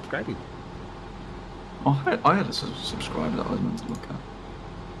 for subscribing. Oh, I had a subscriber that I was meant to look at.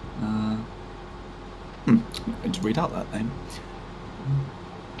 Just read out that name.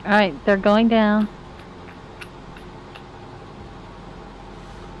 Alright, they're going down.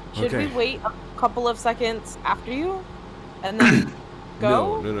 Should Okay. we wait a couple of seconds after you? And then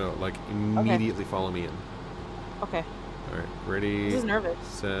go? No. Like, immediately follow me in. Okay. Alright, ready, This is nervous.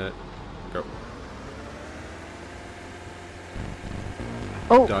 set, go.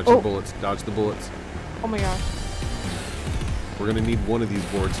 Oh, Dodge the bullets, dodge the bullets. Oh my gosh. We're gonna need one of these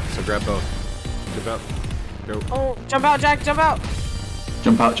boards, so grab both. Jump out. Go. Oh, jump out, Jack, jump out!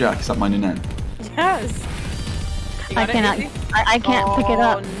 Jump out, Jack. Is that my new name? Yes! You I got it, cannot. Izzy? I can't pick it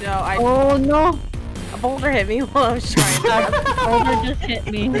up. Oh no, Oh no! a boulder hit me while I was trying to. Boulder just hit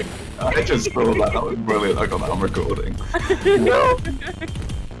me. I just saw that. That was brilliant. I got that on recording. No!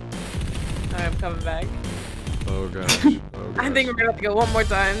 I'm coming back. Oh gosh. Oh, gosh. I think we're gonna have to go one more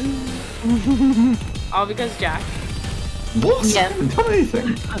time. All because Jack. What? Yeah. I haven't done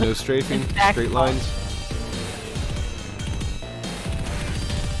anything. No strafing, Exact- straight lines.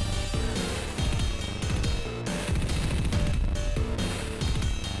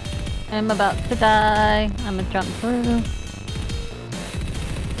 I'm about to die. I'm gonna jump through.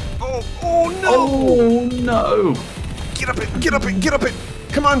 Oh no! Oh no! Get up it! Get up it! Get up it!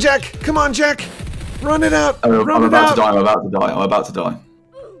 Come on, Jack! Come on, Jack! Run it out! Oh, Run I'm it about out! to die. I'm about to die. I'm about to die.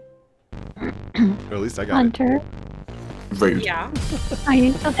 Or at least I got it. Hunter, Rude. Yeah. are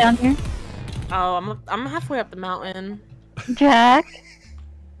you still down here? Oh, I'm halfway up the mountain. Jack,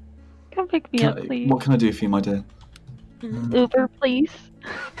 come pick me up, please. What can I do for you, my dear? Uber, please.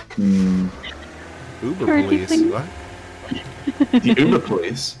 Hmm. Uber Hurry, police. please. What? The Uber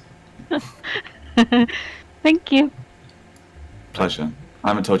police. Thank you. Pleasure. I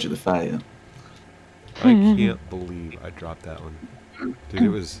haven't told you the fare yet. I can't believe I dropped that one. Dude,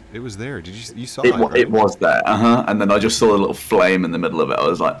 it was there. Did you saw it? Right? It was there, and then I just saw a little flame in the middle of it. I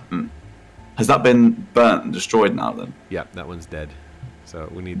was like, has that been burnt and destroyed now then? Yeah, that one's dead. So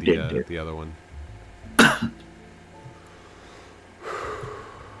we need Dead. the other one.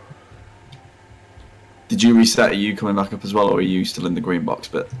 Did you reset? Are you coming back up as well, or are you still in the green box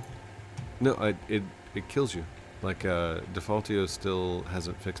bit? No, it kills you. Like Defaultio still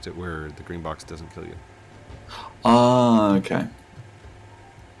hasn't fixed it where the green box doesn't kill you. Ah, okay.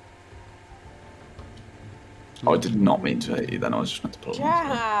 Oh, I did not mean to hit you then. I was just meant to pull.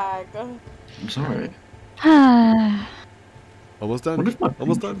 Jack. I'm sorry. Almost What done. if my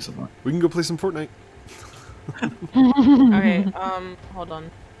Almost ping done. survived? We can go play some Fortnite. Okay, hold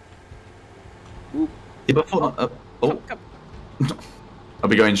on. Yeah, but Fortnite. Oh, Come. are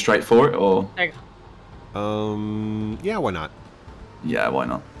we going straight for it, or? There you go. Yeah, why not? Yeah, why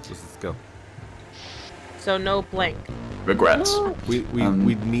not? Let's go. So no blank. Regrets. We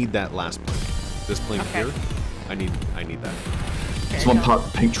need that last plank. This plank Okay. here. I need that. There's one part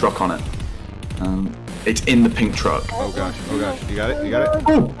with the pink truck on it. It's in the pink truck. Oh gosh. Oh gosh. You got it. You got it.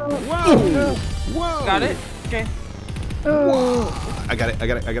 Oh, Whoa. Whoa. Got it? Okay. I got it. I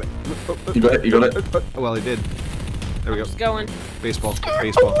got it. I got it. you got it. You got it. Well, I did. There we go. Just going. Baseball.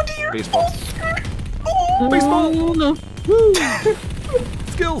 Baseball. Baseball. Baseball. No. Woo.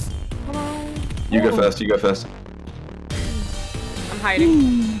 Skills. Come on. You go first. You go first. I'm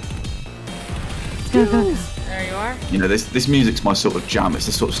hiding. Skills. are? You know, this music's my sort of jam. It's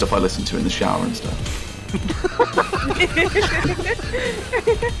the sort of stuff I listen to in the shower and stuff.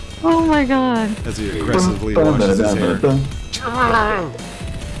 Oh my god. As he aggressively washes his hair.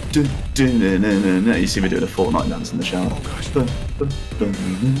 You see me doing a Fortnite dance in the shower. Oh gosh.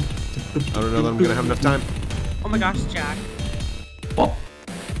 I don't know that I'm gonna have enough time. Oh my gosh, Jack. What?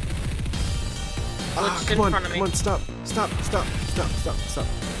 Glitched Come in on, front of me. come on, stop.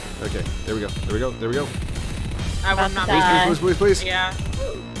 Okay, there we go. I will not die. be. Please. Yeah.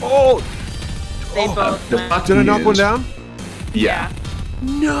 Oh! They both the went. fact Did I knock is- one down? Yeah.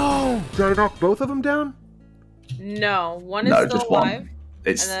 No! Did I knock both of them down? No, one is No, still just alive. one.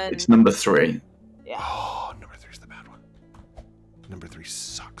 It's And then- it's number 3. Yeah. Oh, number 3's the bad one. Number 3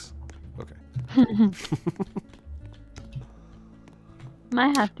 sucks. Okay.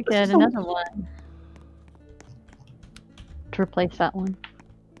 Might have to get another one to replace that one.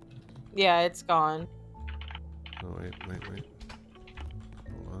 Yeah, it's gone. Oh, wait. Hold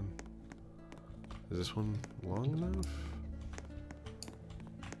on. Is this one long enough?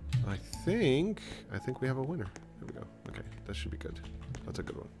 I think we have a winner. There we go. Okay, that should be good. That's a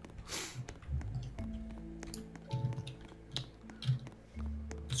good one.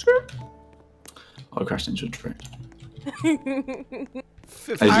 I crashed into a tree.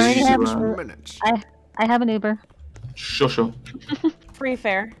 15 already have- minutes. I have an Uber. Sure. Free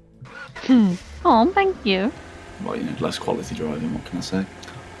fare. Oh, thank you. Well, you know, less quality driving, what can I say?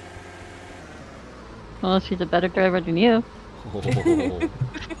 Well, she's a better driver than you. Oh,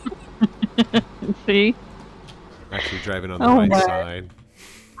 See? actually driving on the Oh, right my. side.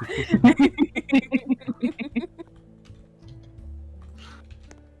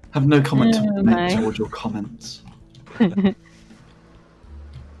 Have no comment to Oh, make my. towards your comments.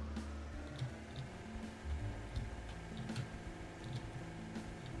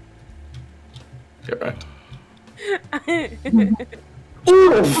 Get right.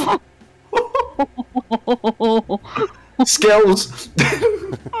 Skills!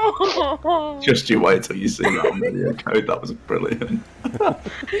 Just you wait till you see that on video code. That was brilliant.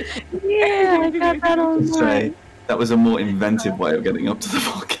 Yeah, I got that on Say, mine. that was a more inventive way of getting up to the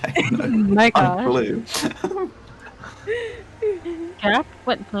volcano. My I god. flew. Jack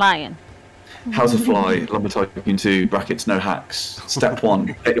went flying. How to fly, Lumber Tycoon 2, brackets no hacks. Step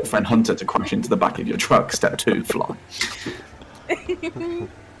 1, get your friend Hunter to crash into the back of your truck. Step 2, fly.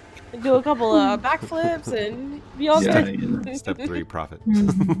 Do a couple of backflips and be all Yeah, set. you know. Step 3, profit.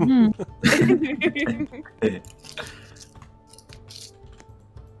 Mhm.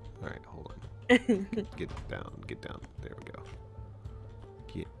 Alright, hold on. Get down. There we go.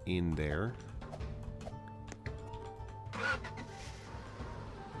 Get in there.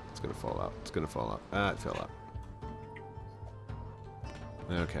 It's gonna fall out. Ah, it fell out.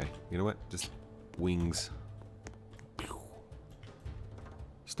 Okay, you know what? Just wings.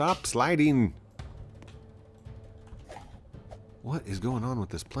 Stop sliding! What is going on with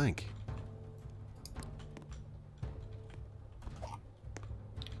this plank?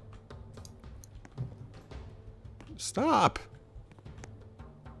 Stop!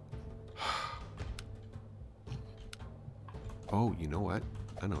 Oh, you know what?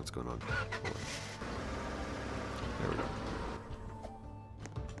 I know what's going on. Hold on. There we go.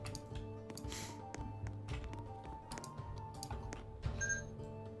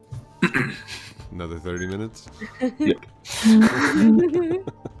 Another 30 minutes? Yep.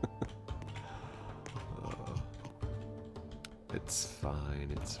 It's fine,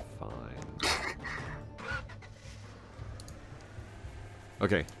 it's fine.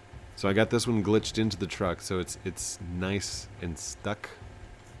 Okay, so I got this one glitched into the truck, so it's nice and stuck.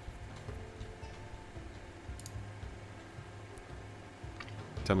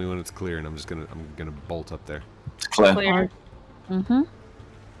 Tell me when it's clear, and I'm gonna bolt up there. It's clear. Clear. Mhm.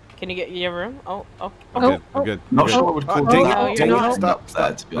 Can you get your room? Oh. I'm good. I'm good. Not I'm sure good. I would Oh, call dang that. it! Dang you're it! not. Stop!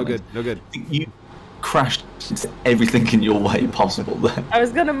 There, to be No honest. good. No good. You crashed into everything in your way possible there. I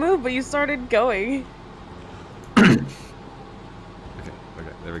was gonna move, but you started going. Okay.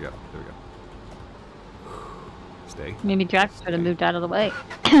 There we go. Stay. Maybe Jack should have moved out of the way.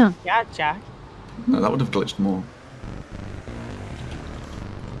 Yeah, Jack. No, that would have glitched more.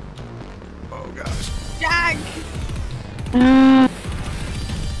 Oh gosh. Jack!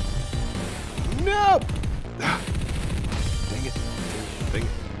 No! Dang it. Dang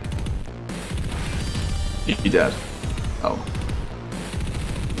it. You dead. Oh.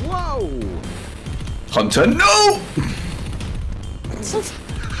 Whoa! Hunter, no!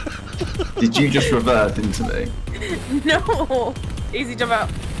 Did you just revert into me? No! Easy jump out.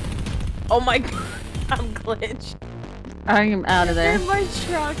 Oh my god. I'm glitched. I'm out of there. In my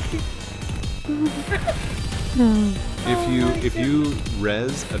truck. If you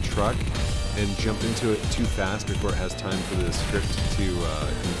res a truck and jump into it too fast before it has time for the script to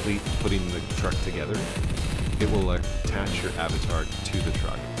complete putting the truck together, it will attach your avatar to the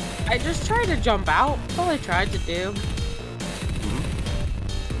truck. I just tried to jump out. That's all I tried to do.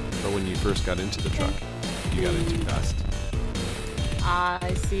 But when you first got into the truck, you got in too fast.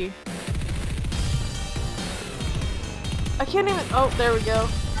 I see. I can't even. Oh, there we go.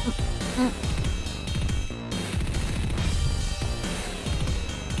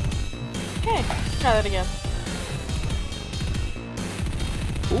 Okay, try that again.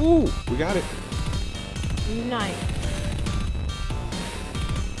 Ooh, we got it. Nice.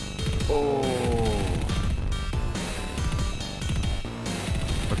 Oh.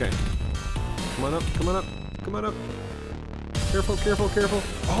 Okay. Come on up, come on up, come on up. Careful, careful, careful.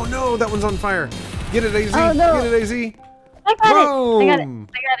 Oh no, that one's on fire. Get it, AZ. Oh, no. Get it, AZ. I got Boom. it. I got it.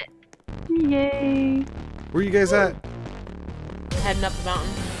 I got it. Yay. Where are you guys at? Heading up the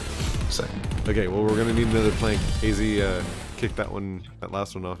mountain. Same. Okay, well, we're gonna need another plank. AZ kicked that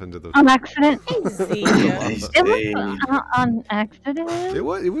last one off into the... On accident? Easy. It was on accident? It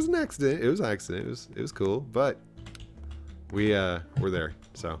was an accident. It was an accident. It was cool, but we're there,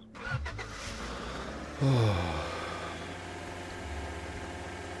 so...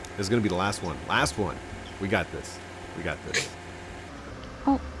 This is gonna be the last one. Last one. We got this. We got this.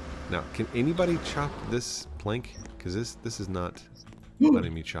 Oh. Now, can anybody chop this plank? Because this is not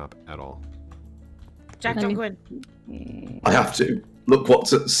letting me chop at all. Jack, don't go in. I have to. Look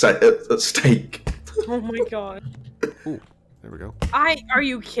what's at stake. Oh my god. Ooh, there we go. Are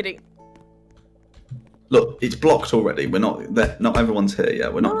you kidding? Look, it's blocked already. We're not. Not everyone's here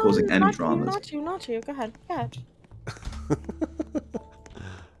yet. We're not causing any dramas. Not you. Go ahead. Go ahead.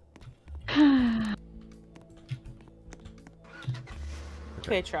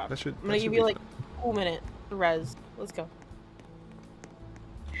 Okay, Trap. I'm gonna give you like a cool minute to res. Let's go.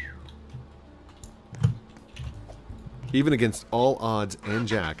 Even against all odds and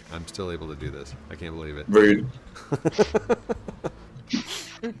Jack, I'm still able to do this. I can't believe it. Rude.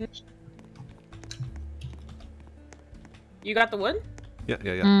 You got the wood?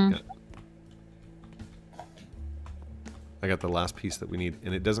 Yeah. I got the last piece that we need,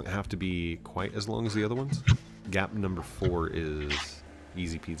 and it doesn't have to be quite as long as the other ones. Gap number 4 is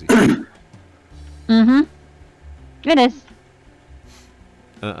easy peasy. It is.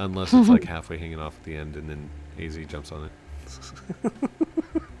 Unless it's like halfway hanging off at the end, and then AZ jumps on it.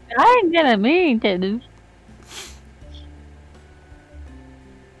 I ain't gonna mean to.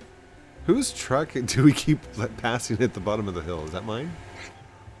 Whose truck do we keep passing at the bottom of the hill? Is that mine?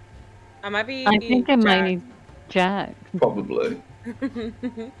 I might be. I think it might be Jack. Probably.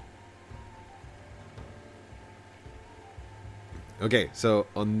 Okay, so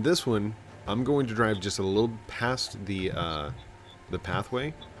on this one, I'm going to drive just a little past the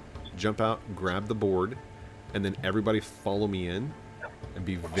pathway, jump out, grab the board, and then everybody follow me in, and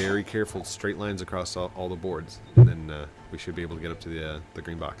be very careful. Straight lines across all the boards, and then we should be able to get up to the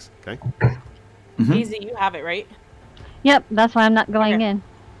green box. Okay. Easy, you have it, right? Yep, that's why I'm not going in.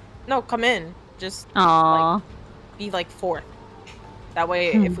 No, come in. Just Aww. be like fourth. That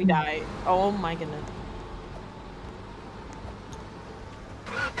way, if we die, oh my goodness.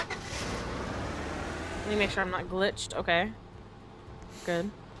 Let me make sure I'm not glitched. Okay. Good.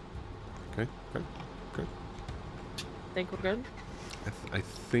 Okay. Think we're good. I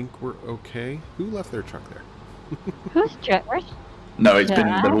think we're okay. Who left their truck there? Who's Jack? Where's... No, it's been.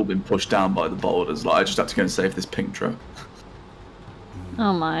 They've all been pushed down by the boulders. Like I just had to go and save this pink truck.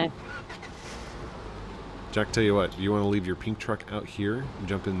 Oh my. Jack, tell you what, you want to leave your pink truck out here,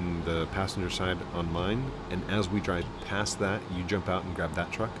 jump in the passenger side on mine, and as we drive past that, you jump out and grab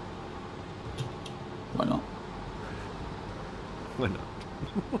that truck? Why not? Why not?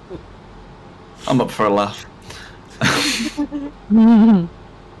 I'm up for a laugh.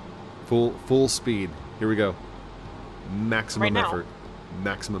 Full speed. Here we go. Maximum Right now? effort.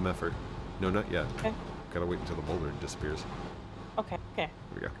 Maximum effort. No, not yet. Okay. Gotta wait until the boulder disappears. Okay. Here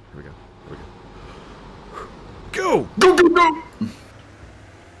we go. Go! Go!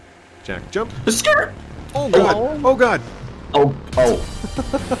 Jack, jump. Skirt! Oh god! Oh god! Oh. Go,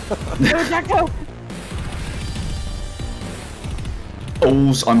 Jack, go!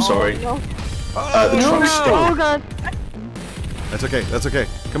 Oh, I'm sorry. No. The truck Oh stopped. god. That's okay.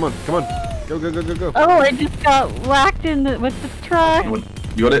 Come on. Go. Oh, I just got whacked with the truck.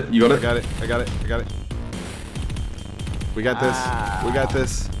 You got it? I got it. We got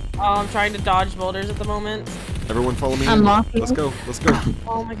this. Oh, I'm trying to dodge boulders at the moment. Everyone follow me. I'm off you. Let's go.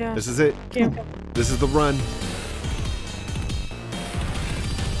 Oh my god. This is it. Okay. This is the run.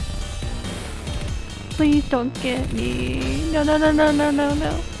 Please don't get me. No, no, no, no, no, no,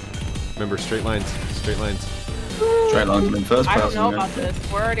 no. Remember, straight lines. Straight lines. Straight lines in first I person. don't know about this.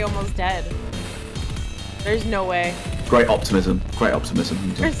 We're already almost dead. There's no way. Great optimism. Great optimism.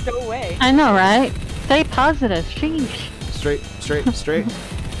 There's no way. I know, right? Stay positive. Sheesh. Straight, straight, straight.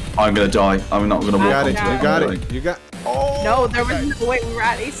 I'm gonna die. I'm not gonna You walk got it. onto You it. got I'm it. You got. Oh. No, there was no way. We were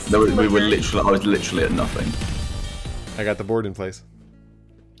at a We were literally. I was literally at nothing. I got the board in place.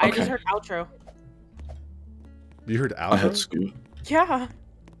 I Okay. just heard outro. You heard outro? I heard Scoot. Yeah,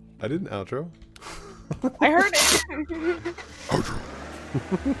 I didn't outro. I heard it. Outro.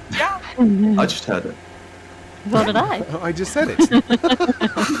 Yeah. I just heard it. So did I. Oh, I just said it.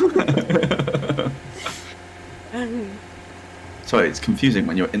 Sorry, it's confusing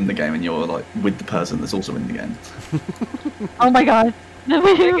when you're in the game and you're like with the person that's also in the game. Oh my god. Did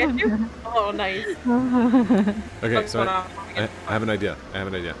I get you? Oh, nice. Okay, What's so going on? I have an idea. I have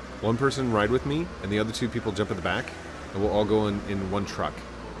an idea. One person ride with me, and the other two people jump at the back, and we'll all go in one truck.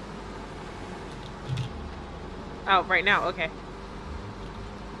 Oh, right now. Okay.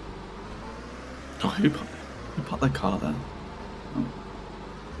 Oh, who put their car there? All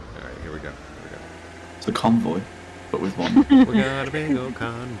right, here we go. Here It's a convoy, but with one. we go. We got a big old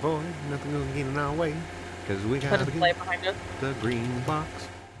convoy. Nothing gonna get in our way, cause we Put got a to play get behind us. the green box.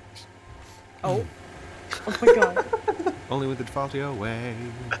 Oh. Oh my god. Only with the Defaultio way.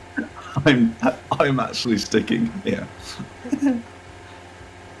 I'm actually sticking here.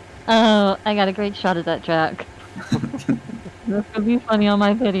 Oh, I got a great shot of that Jack. This would be funny on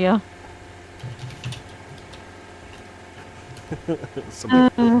my video.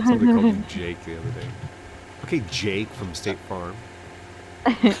 somebody called him Jake the other day. Okay, Jake from State Farm.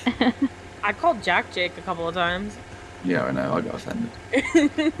 I called Jack Jake a couple of times. Yeah, I know. I got offended.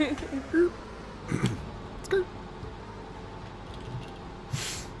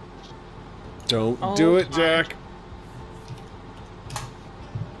 Don't Oh do it, my. Jack.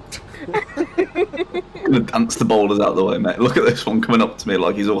 I'm gonna dance the boulders out of the way, mate. Look at this one coming up to me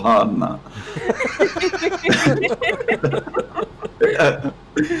like he's all hard and that.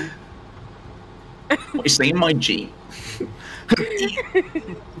 What you saying, my G?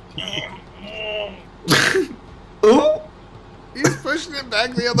 Oh! He's pushing it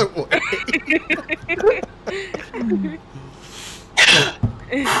back the other way.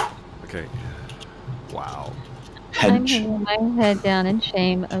 Okay. Wow. I'm Hench. hanging my head down in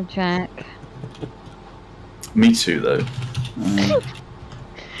shame of Jack. Me too, though.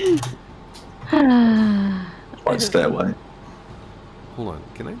 Right, stay away. Hold on.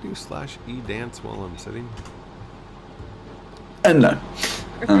 Can I do /E dance while I'm sitting? No.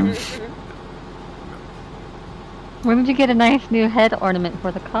 Where did you get a nice new head ornament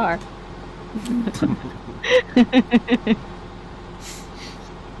for the car?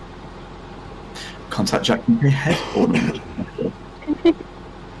 Contact Jack UK head ornament.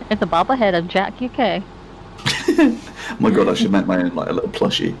 It's a bobblehead of Jack UK. Oh my god, I should make my own like a little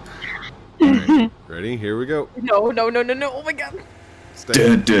plushie. Alright. Ready? Here we go. No, no, no, no, no. Oh my god. Stay.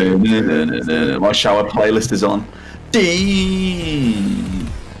 Dun, dun, dun, dun, dun, dun. My shower playlist is on. Ding.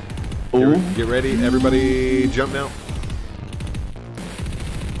 Oh, Get ready. Everybody jump now.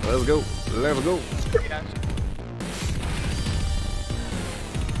 Let's go. Let's go.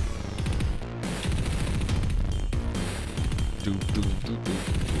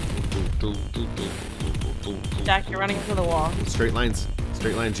 Jack, you're running into the wall. Straight lines.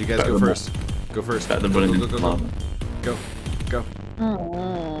 Straight lines. You guys Better go than first. Go first. better than Go, running go, into go, go, lava. go. Go. Go.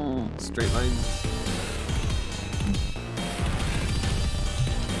 Oh. Straight lines.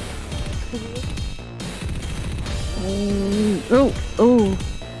 Oh, oh.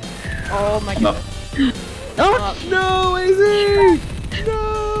 Oh my No. goodness. Oh, No, Izzy!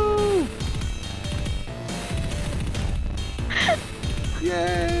 No!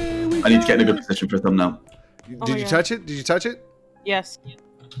 Yay! We I need to get in a got good position for a thumbnail. it. Oh Did my you God. touch it? Did you touch it? Yes.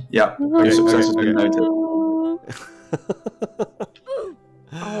 Yeah, Okay, your success has okay, been noted.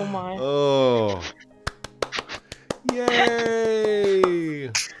 Oh my. Oh. Yay!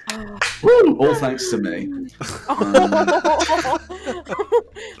 Woo! All thanks to me. I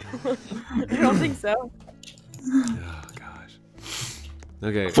don't think so. Oh gosh.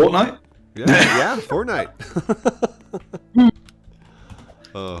 Okay. Fortnite? Yeah, yeah, Fortnite.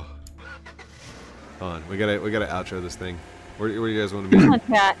 Oh. Hold on, we gotta outro this thing. Where do you guys want to be? come on,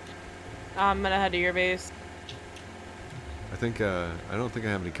 Jack. I'm gonna head to your base. I think I don't think I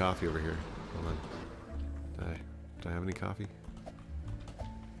have any coffee over here. Hold on. Do I have any coffee?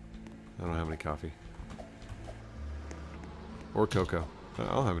 I don't have any coffee. Or cocoa. I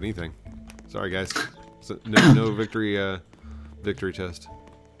don't have anything. Sorry guys. So, no victory victory test.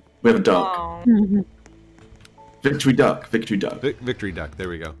 We have a dog. Oh. Victory duck. Victory duck. Victory duck. There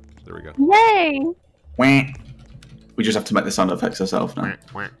we go. There we go. Yay! Wah. We just have to make the sound effects ourselves now.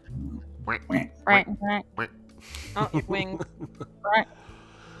 Wah. Oh, wing.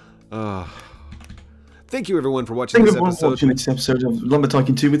 Thank you everyone for watching this episode. Watching this episode of Lumber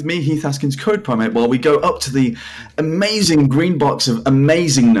Tycoon 2 with me, Heath Haskins, Code Primate, while we go up to the amazing green box of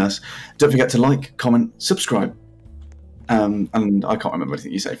amazingness. Don't forget to like, comment, subscribe. And I can't remember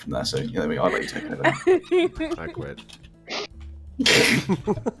anything you say from there, so yeah, there we go. I'll let you take it over. I quit.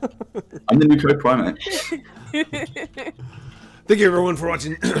 I'm the new Code Primate. Thank you everyone for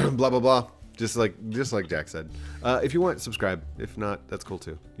watching. Blah blah blah. Just like Jack said. If you want, subscribe. If not, that's cool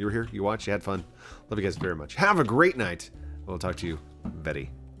too. You were here, you watched, you had fun. Love you guys very much. Have a great night. We'll talk to you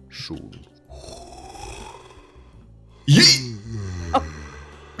very soon. Yeet!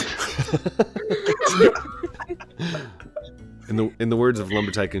 In the words of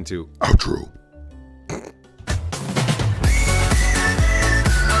Lumber Tycoon 2, outro.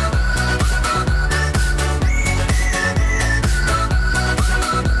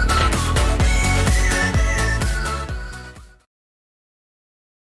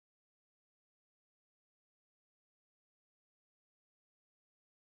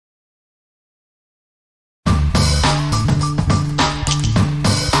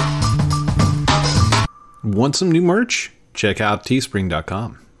 Want some new merch? Check out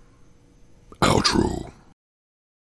teespring.com. Outro.